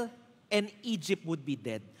 Israel and Egypt would be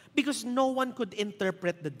dead because no one could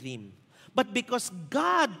interpret the dream. But because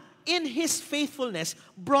God, in His faithfulness,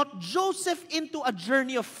 brought Joseph into a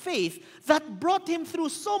journey of faith that brought him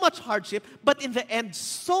through so much hardship, but in the end,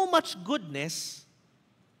 so much goodness,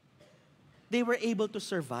 they were able to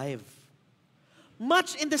survive.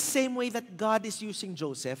 Much in the same way that God is using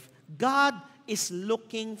Joseph, God is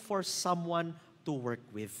looking for someone to work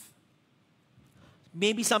with.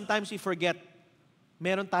 Maybe sometimes we forget,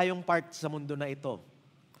 meron tayong part sa mundo na ito.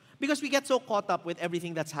 Because we get so caught up with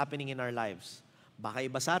everything that's happening in our lives. Baka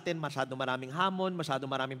iba sa atin, masyado maraming hamon,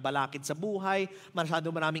 masyado maraming balakid sa buhay,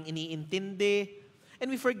 masyado maraming iniintindi,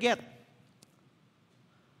 and we forget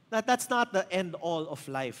that that's not the end all of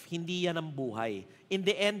life. Hindi yan ang buhay. In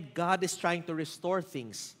the end, God is trying to restore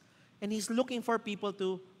things. And He's looking for people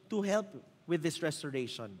to help with this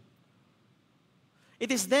restoration.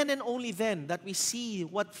 It is then and only then that we see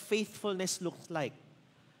what faithfulness looks like.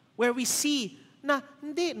 Where we see na,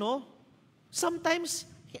 hindi, no? Sometimes,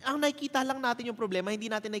 ang nakikita lang natin yung problema,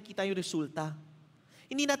 hindi natin nakikita yung resulta.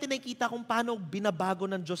 Hindi natin nakikita kung paano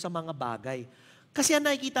binabago ng Diyos sa mga bagay. Kasi ang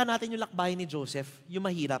nakikita natin yung lakbayin ni Joseph, yung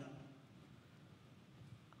mahirap.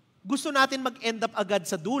 Gusto natin mag-end up agad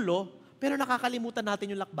sa dulo, pero nakakalimutan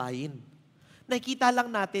natin yung lakbayin. Nakikita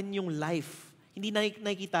lang natin yung life, hindi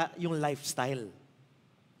nakikita yung lifestyle.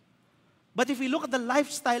 But if we look at the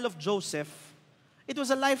lifestyle of Joseph, it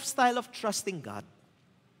was a lifestyle of trusting God.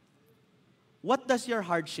 What does your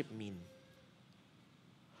hardship mean?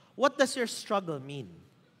 What does your struggle mean?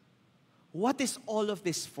 What is all of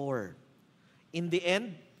this for? In the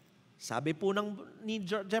end, sabi po ni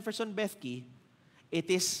Jefferson Bethke, it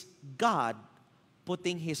is God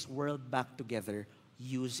putting His world back together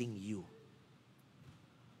using you.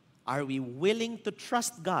 Are we willing to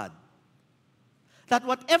trust God that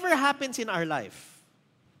whatever happens in our life,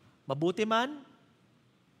 mabuti man,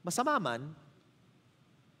 masama man,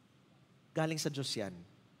 galing sa Diyos yan.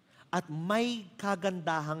 At may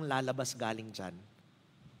kagandahang lalabas galing dyan.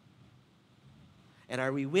 And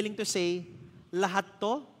are we willing to say, lahat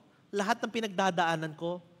ng pinagdadaanan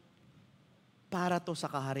ko, para to sa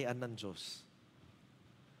kaharian ng Diyos.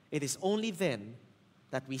 It is only then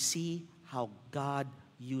that we see how God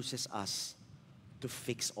uses us to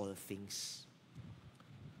fix all things.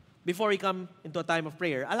 Before we come into a time of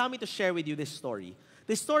prayer, allow me to share with you this story.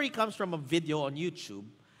 This story comes from a video on YouTube.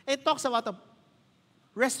 It talks about a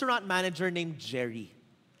restaurant manager named Jerry.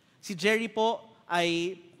 Si Jerry po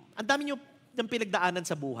ay, ang dami niyo ng pinagdaanan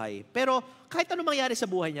sa buhay. Pero kahit ano mangyari sa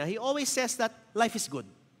buhay niya, he always says that life is good.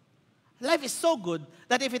 Life is so good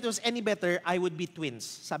that if it was any better, I would be twins.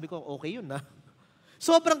 Sabi ko, okay yun na.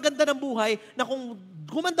 Sobrang ganda ng buhay na kung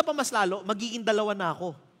gumanda pa mas lalo, magiging dalawa na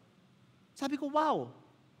ako. Sabi ko, wow,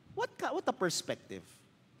 what a perspective.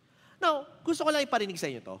 Now, gusto ko lang iparinig sa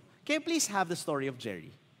inyo to. Can you please have the story of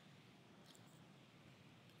Jerry?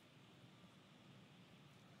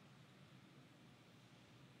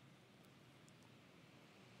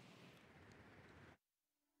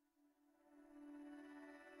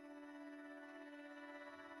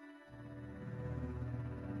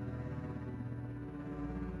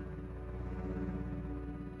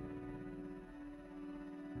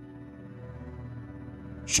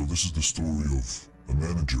 So this is the story of a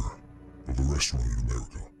manager of a restaurant in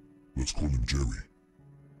America. Let's call him Jerry.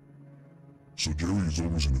 So Jerry is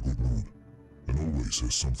always in a good mood and always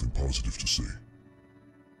has something positive to say.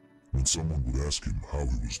 When someone would ask him how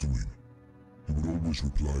he was doing, he would always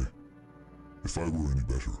reply, "If I were any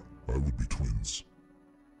better, I would be twins."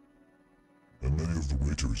 And many of the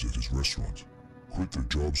waiters at his restaurant quit their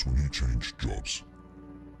jobs when he changed jobs.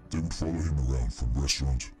 They would follow him around from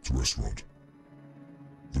restaurant to restaurant,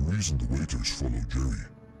 The reason the waiters followed Jerry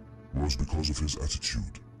was because of his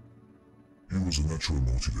attitude. He was a natural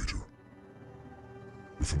motivator.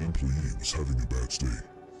 If an employee was having a bad day,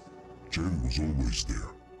 Jerry was always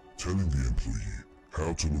there, telling the employee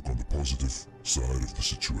how to look on the positive side of the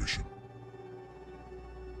situation.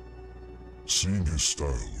 Seeing his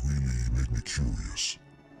style really made me curious,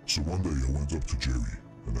 so one day I went up to Jerry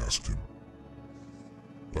and asked him,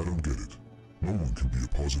 "I don't get it. No one can be a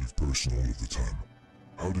positive person all of the time.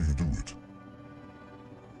 How do you do it?"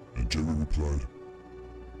 And Jerry replied,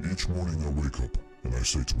 "Each morning I wake up and I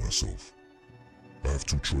say to myself, I have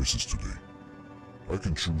two choices today. I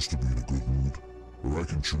can choose to be in a good mood, or I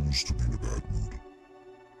can choose to be in a bad mood.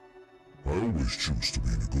 I always choose to be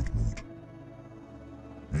in a good mood.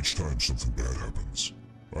 Each time something bad happens,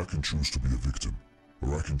 I can choose to be a victim,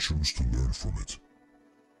 or I can choose to learn from it.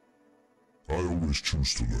 I always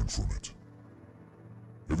choose to learn from it.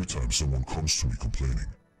 Every time someone comes to me complaining,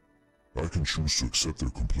 I can choose to accept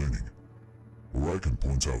their complaining, or I can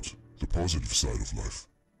point out the positive side of life.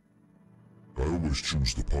 I always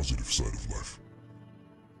choose the positive side of life."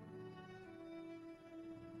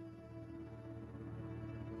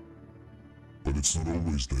 "But it's not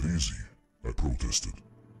always that easy," I protested.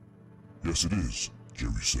 "Yes, it is,"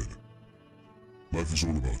 Jerry said. "Life is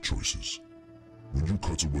all about choices. When you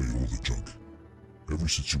cut away all the junk, every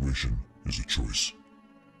situation is a choice.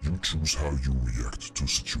 You choose how you react to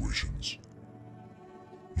situations.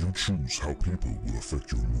 You choose how people will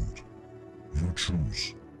affect your mood. You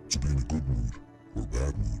choose to be in a good mood or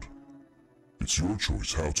bad mood. It's your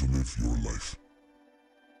choice how to live your life."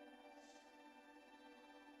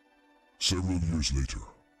 Several years later,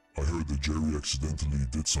 I heard that Jerry accidentally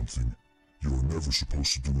did something you are never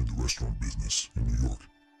supposed to do in the restaurant business in New York.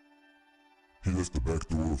 He left the back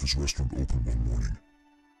door of his restaurant open one morning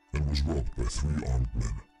and was robbed by 3 armed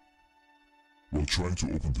men. While trying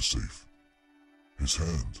to open the safe, his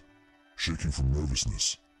hand, shaking from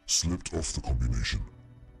nervousness, slipped off the combination.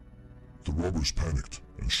 The robbers panicked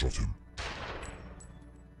and shot him.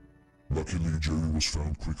 Luckily, Jerry was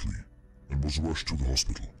found quickly and was rushed to the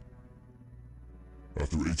hospital.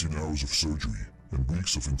 After 18 hours of surgery and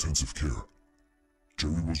weeks of intensive care,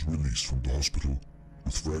 Jerry was released from the hospital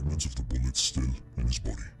with fragments of the bullets still in his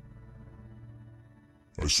body.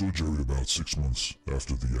 I saw Jerry about 6 months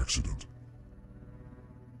after the accident.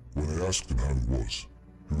 When I asked him how he was,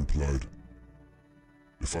 he replied,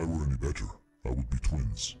 "If I were any better, I would be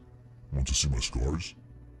twins. Want to see my scars?"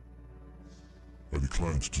 I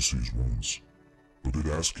declined to see his wounds, but did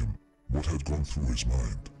ask him what had gone through his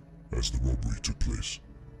mind as the robbery took place.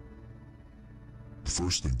 "The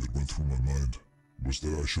first thing that went through my mind was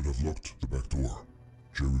that I should have locked the back door,"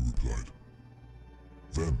 Jerry replied.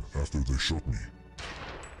 "Then, after they shot me,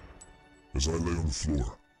 as I lay on the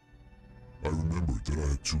floor, I remembered that I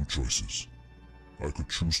had 2 choices. I could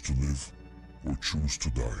choose to live or choose to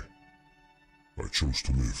die. I chose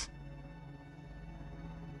to live."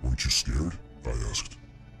 "Weren't you scared?" I asked.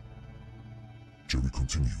 Jerry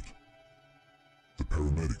continued, "The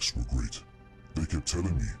paramedics were great. They kept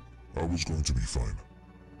telling me I was going to be fine.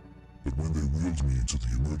 But when they wheeled me into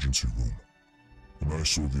the emergency room, and I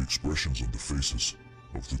saw the expressions on the faces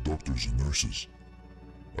of the doctors and nurses,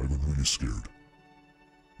 I got really scared.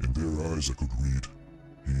 In their eyes I could read,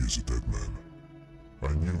 he is a dead man.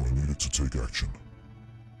 I knew I needed to take action."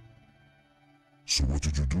 "So what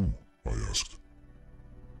did you do?" I asked.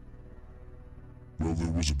 "Well,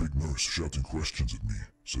 there was a big nurse shouting questions at me,"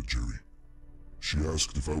 said Jerry. "She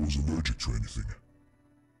asked if I was allergic to anything.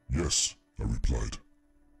 Yes, I replied.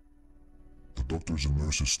 The doctors and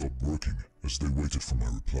nurses stopped working as they waited for my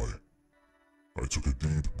reply. I took a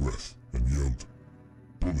deep breath and yelled,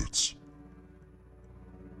 'Bullets!'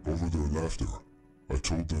 Over their laughter, I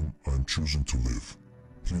told them I am choosing to live.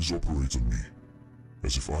 Please operate on me,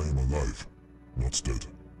 as if I am alive, not dead."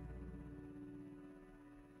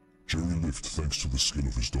 Jerry lived thanks to the skill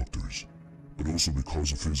of his doctors, but also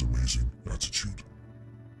because of his amazing attitude.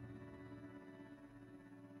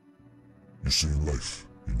 You see, in life,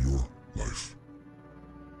 in your life,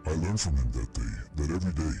 I learned from him that day that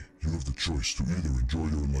every day you have the choice to either enjoy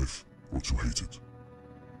your life or to hate it.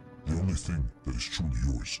 The only thing that is truly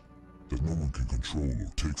yours, that no one can control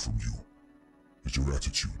or take from you, is your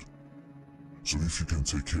attitude. So if you can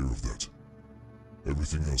take care of that,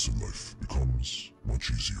 everything else in life becomes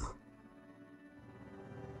much easier.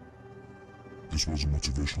 This was a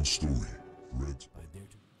motivational story, read by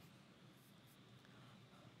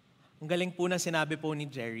Ang galing po na sinabi po ni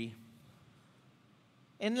Jerry.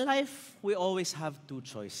 In life, we always have 2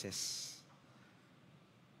 choices.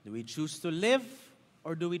 Do we choose to live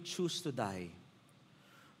or do we choose to die?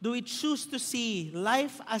 Do we choose to see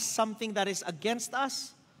life as something that is against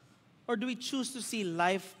us? Or do we choose to see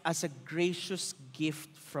life as a gracious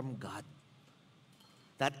gift from God?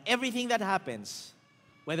 That everything that happens,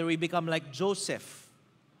 whether we become like Joseph,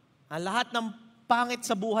 ang lahat ng pangit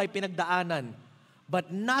sa buhay pinagdaanan,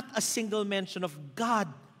 but not a single mention of God,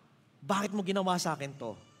 bakit mo ginawa sa akin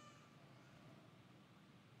to?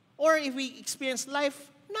 Or if we experience life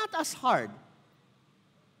not as hard,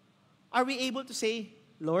 are we able to say,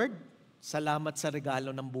 Lord, salamat sa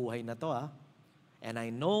regalo ng buhay na to, and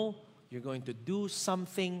I know you're going to do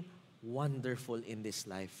something wonderful in this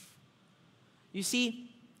life. You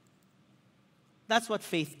see, that's what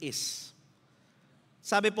faith is.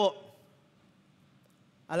 Sabi po,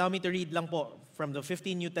 allow me to read lang po from the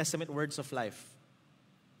 15 New Testament words of life.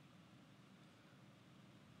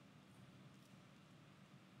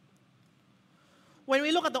 When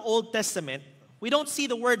we look at the Old Testament, we don't see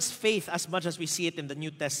the words faith as much as we see it in the New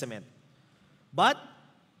Testament. But,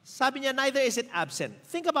 sabi niya, neither is it absent.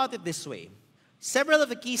 Think about it this way. Several of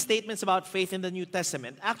the key statements about faith in the New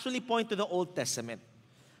Testament actually point to the Old Testament.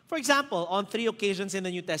 For example, on 3 occasions in the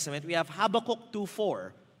New Testament, we have Habakkuk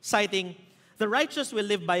 2:4, citing, the righteous will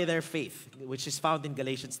live by their faith, which is found in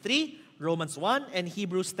Galatians 3, Romans 1, and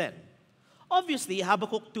Hebrews 10. Obviously,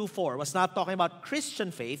 Habakkuk 2:4 was not talking about Christian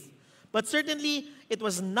faith, but certainly, it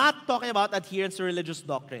was not talking about adherence to religious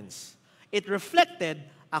doctrines. It reflected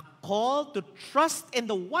a call to trust in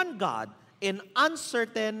the one God in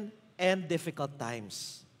uncertain and difficult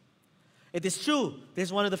times. It is true, this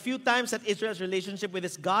is one of the few times that Israel's relationship with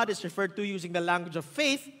its God is referred to using the language of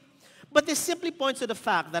faith, but this simply points to the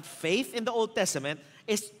fact that faith in the Old Testament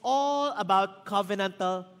is all about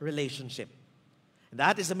covenantal relationship. And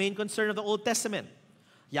that is the main concern of the Old Testament.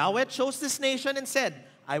 Yahweh chose this nation and said,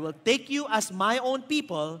 I will take you as my own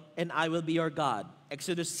people, and I will be your God.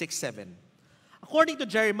 Exodus 6:7. According to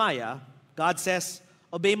Jeremiah, God says,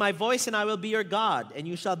 obey my voice, and I will be your God, and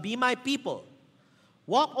you shall be my people.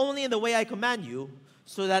 Walk only in the way I command you,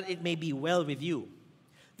 so that it may be well with you.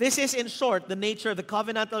 This is, in short, the nature of the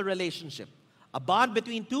covenantal relationship, a bond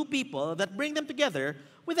between two people that bring them together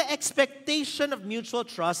with the expectation of mutual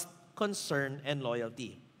trust, concern, and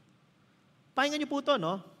loyalty. Pakinggan niyo po ito,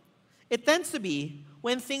 no? It tends to be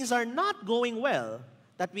when things are not going well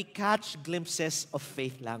that we catch glimpses of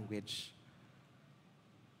faith language.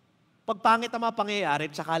 Pag pangit ang mga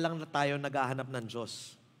pangyayari, tsaka lang na tayo naghahanap ng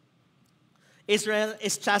Diyos. Israel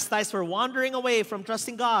is chastised for wandering away from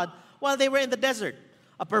trusting God while they were in the desert,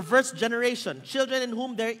 a perverse generation, children in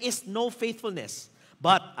whom there is no faithfulness.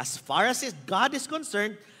 But as far as God is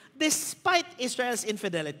concerned, despite Israel's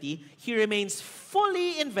infidelity, He remains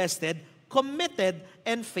fully invested, committed,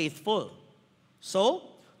 and faithful. So,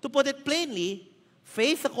 to put it plainly,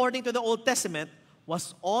 faith according to the Old Testament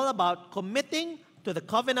was all about committing to the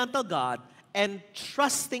covenantal God and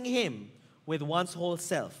trusting Him with one's whole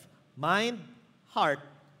self, mind, heart,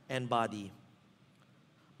 and body.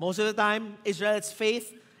 Most of the time, Israel's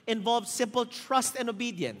faith involved simple trust and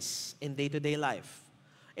obedience in day-to-day life,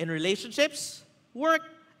 in relationships, work,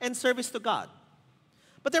 and service to God.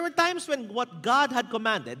 But there were times when what God had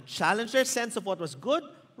commanded challenged their sense of what was good,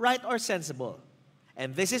 right, or sensible.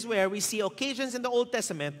 And this is where we see occasions in the Old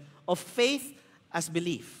Testament of faith as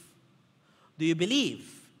belief. Do you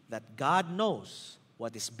believe that God knows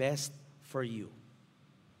what is best for you?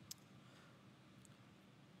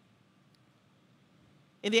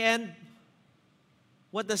 In the end,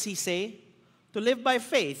 what does He say? To live by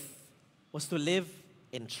faith was to live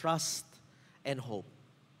in trust and hope.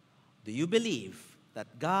 Do you believe that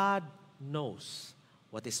God knows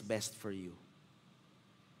what is best for you?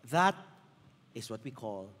 That is what we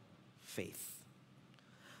call faith.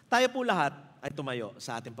 Tayo po lahat ay tumayo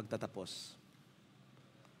sa ating pagtatapos.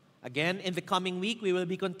 Again, in the coming week, we will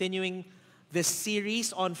be continuing this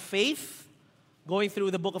series on faith, going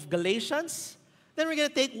through the book of Galatians. Then we're going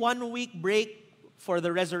to take 1 week break for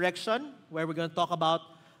the resurrection, where we're going to talk about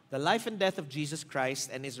the life and death of Jesus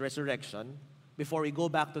Christ and His resurrection before we go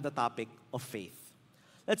back to the topic of faith.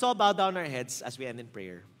 Let's all bow down our heads as we end in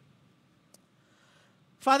prayer.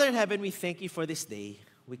 Father in heaven, we thank You for this day.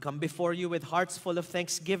 We come before You with hearts full of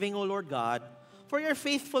thanksgiving, O Lord God, for Your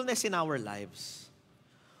faithfulness in our lives.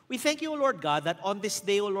 We thank You, O Lord God, that on this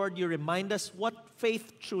day, O Lord, You remind us what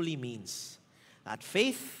faith truly means. That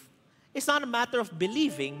faith is not a matter of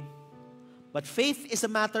believing, but faith is a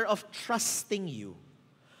matter of trusting You.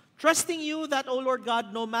 Trusting You that, O Lord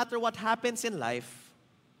God, no matter what happens in life,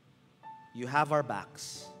 You have our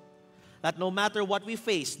backs. That no matter what we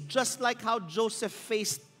face, just like how Joseph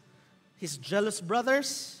faced his jealous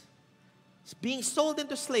brothers, being sold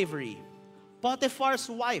into slavery, Potiphar's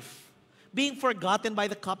wife, being forgotten by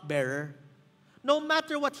the cupbearer. No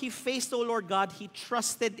matter what he faced, O Lord God, he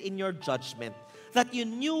trusted in your judgment, that you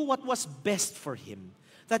knew what was best for him,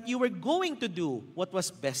 that you were going to do what was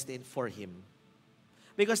best for him.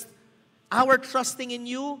 Because our trusting in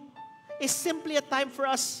you is simply a time for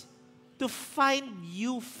us to find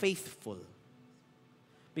you faithful.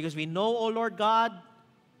 Because we know, O Lord God,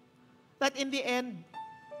 that in the end,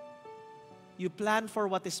 you plan for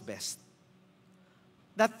what is best.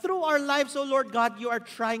 That through our lives, O Lord God, you are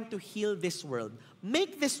trying to heal this world.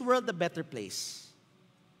 Make this world a better place.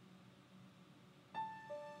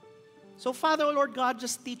 So, Father, O Lord God,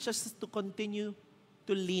 just teach us to continue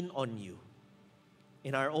to lean on you.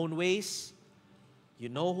 In our own ways, you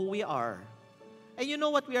know who we are, and you know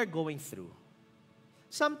what we are going through.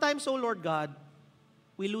 Sometimes, O Lord God,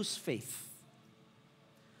 we lose faith.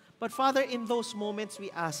 But Father, in those moments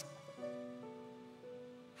we ask,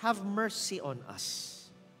 have mercy on us.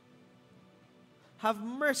 Have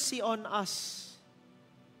mercy on us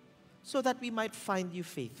so that we might find you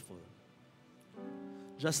faithful.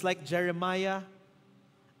 Just like Jeremiah,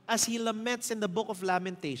 as he laments in the book of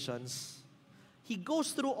Lamentations, he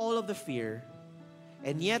goes through all of the fear,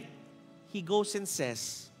 and yet he goes and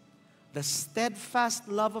says, the steadfast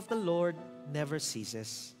love of the Lord never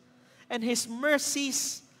ceases, and his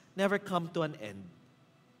mercies never come to an end.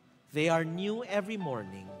 They are new every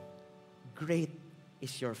morning. Great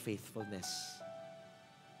is your faithfulness.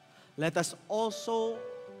 Let us also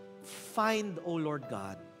find, O Lord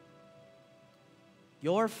God,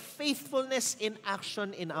 your faithfulness in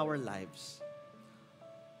action in our lives.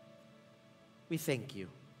 We thank you.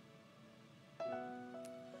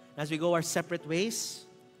 As we go our separate ways,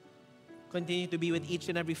 continue to be with each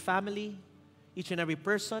and every family, each and every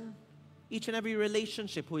person, each and every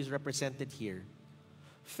relationship who is represented here.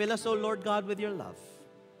 Fill us, O Lord God, with your love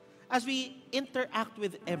as we interact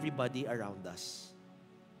with everybody around us.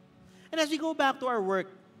 And as we go back to our work,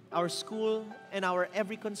 our school, and our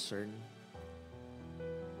every concern,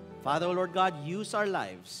 Father, O Lord God, use our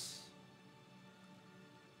lives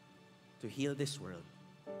to heal this world.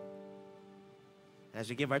 As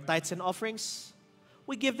we give our tithes and offerings,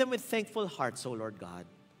 we give them with thankful hearts, O Lord God,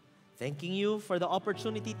 thanking you for the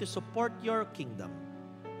opportunity to support your kingdom.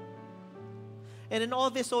 And in all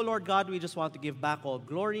this, O Lord God, we just want to give back all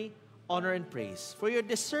glory, honor, and praise, for you're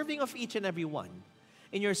deserving of each and every one.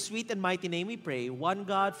 In your sweet and mighty name we pray, one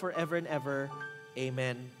God forever and ever.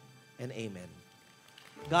 Amen and amen.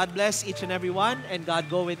 God bless each and every one, and God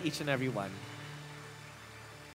go with each and every one.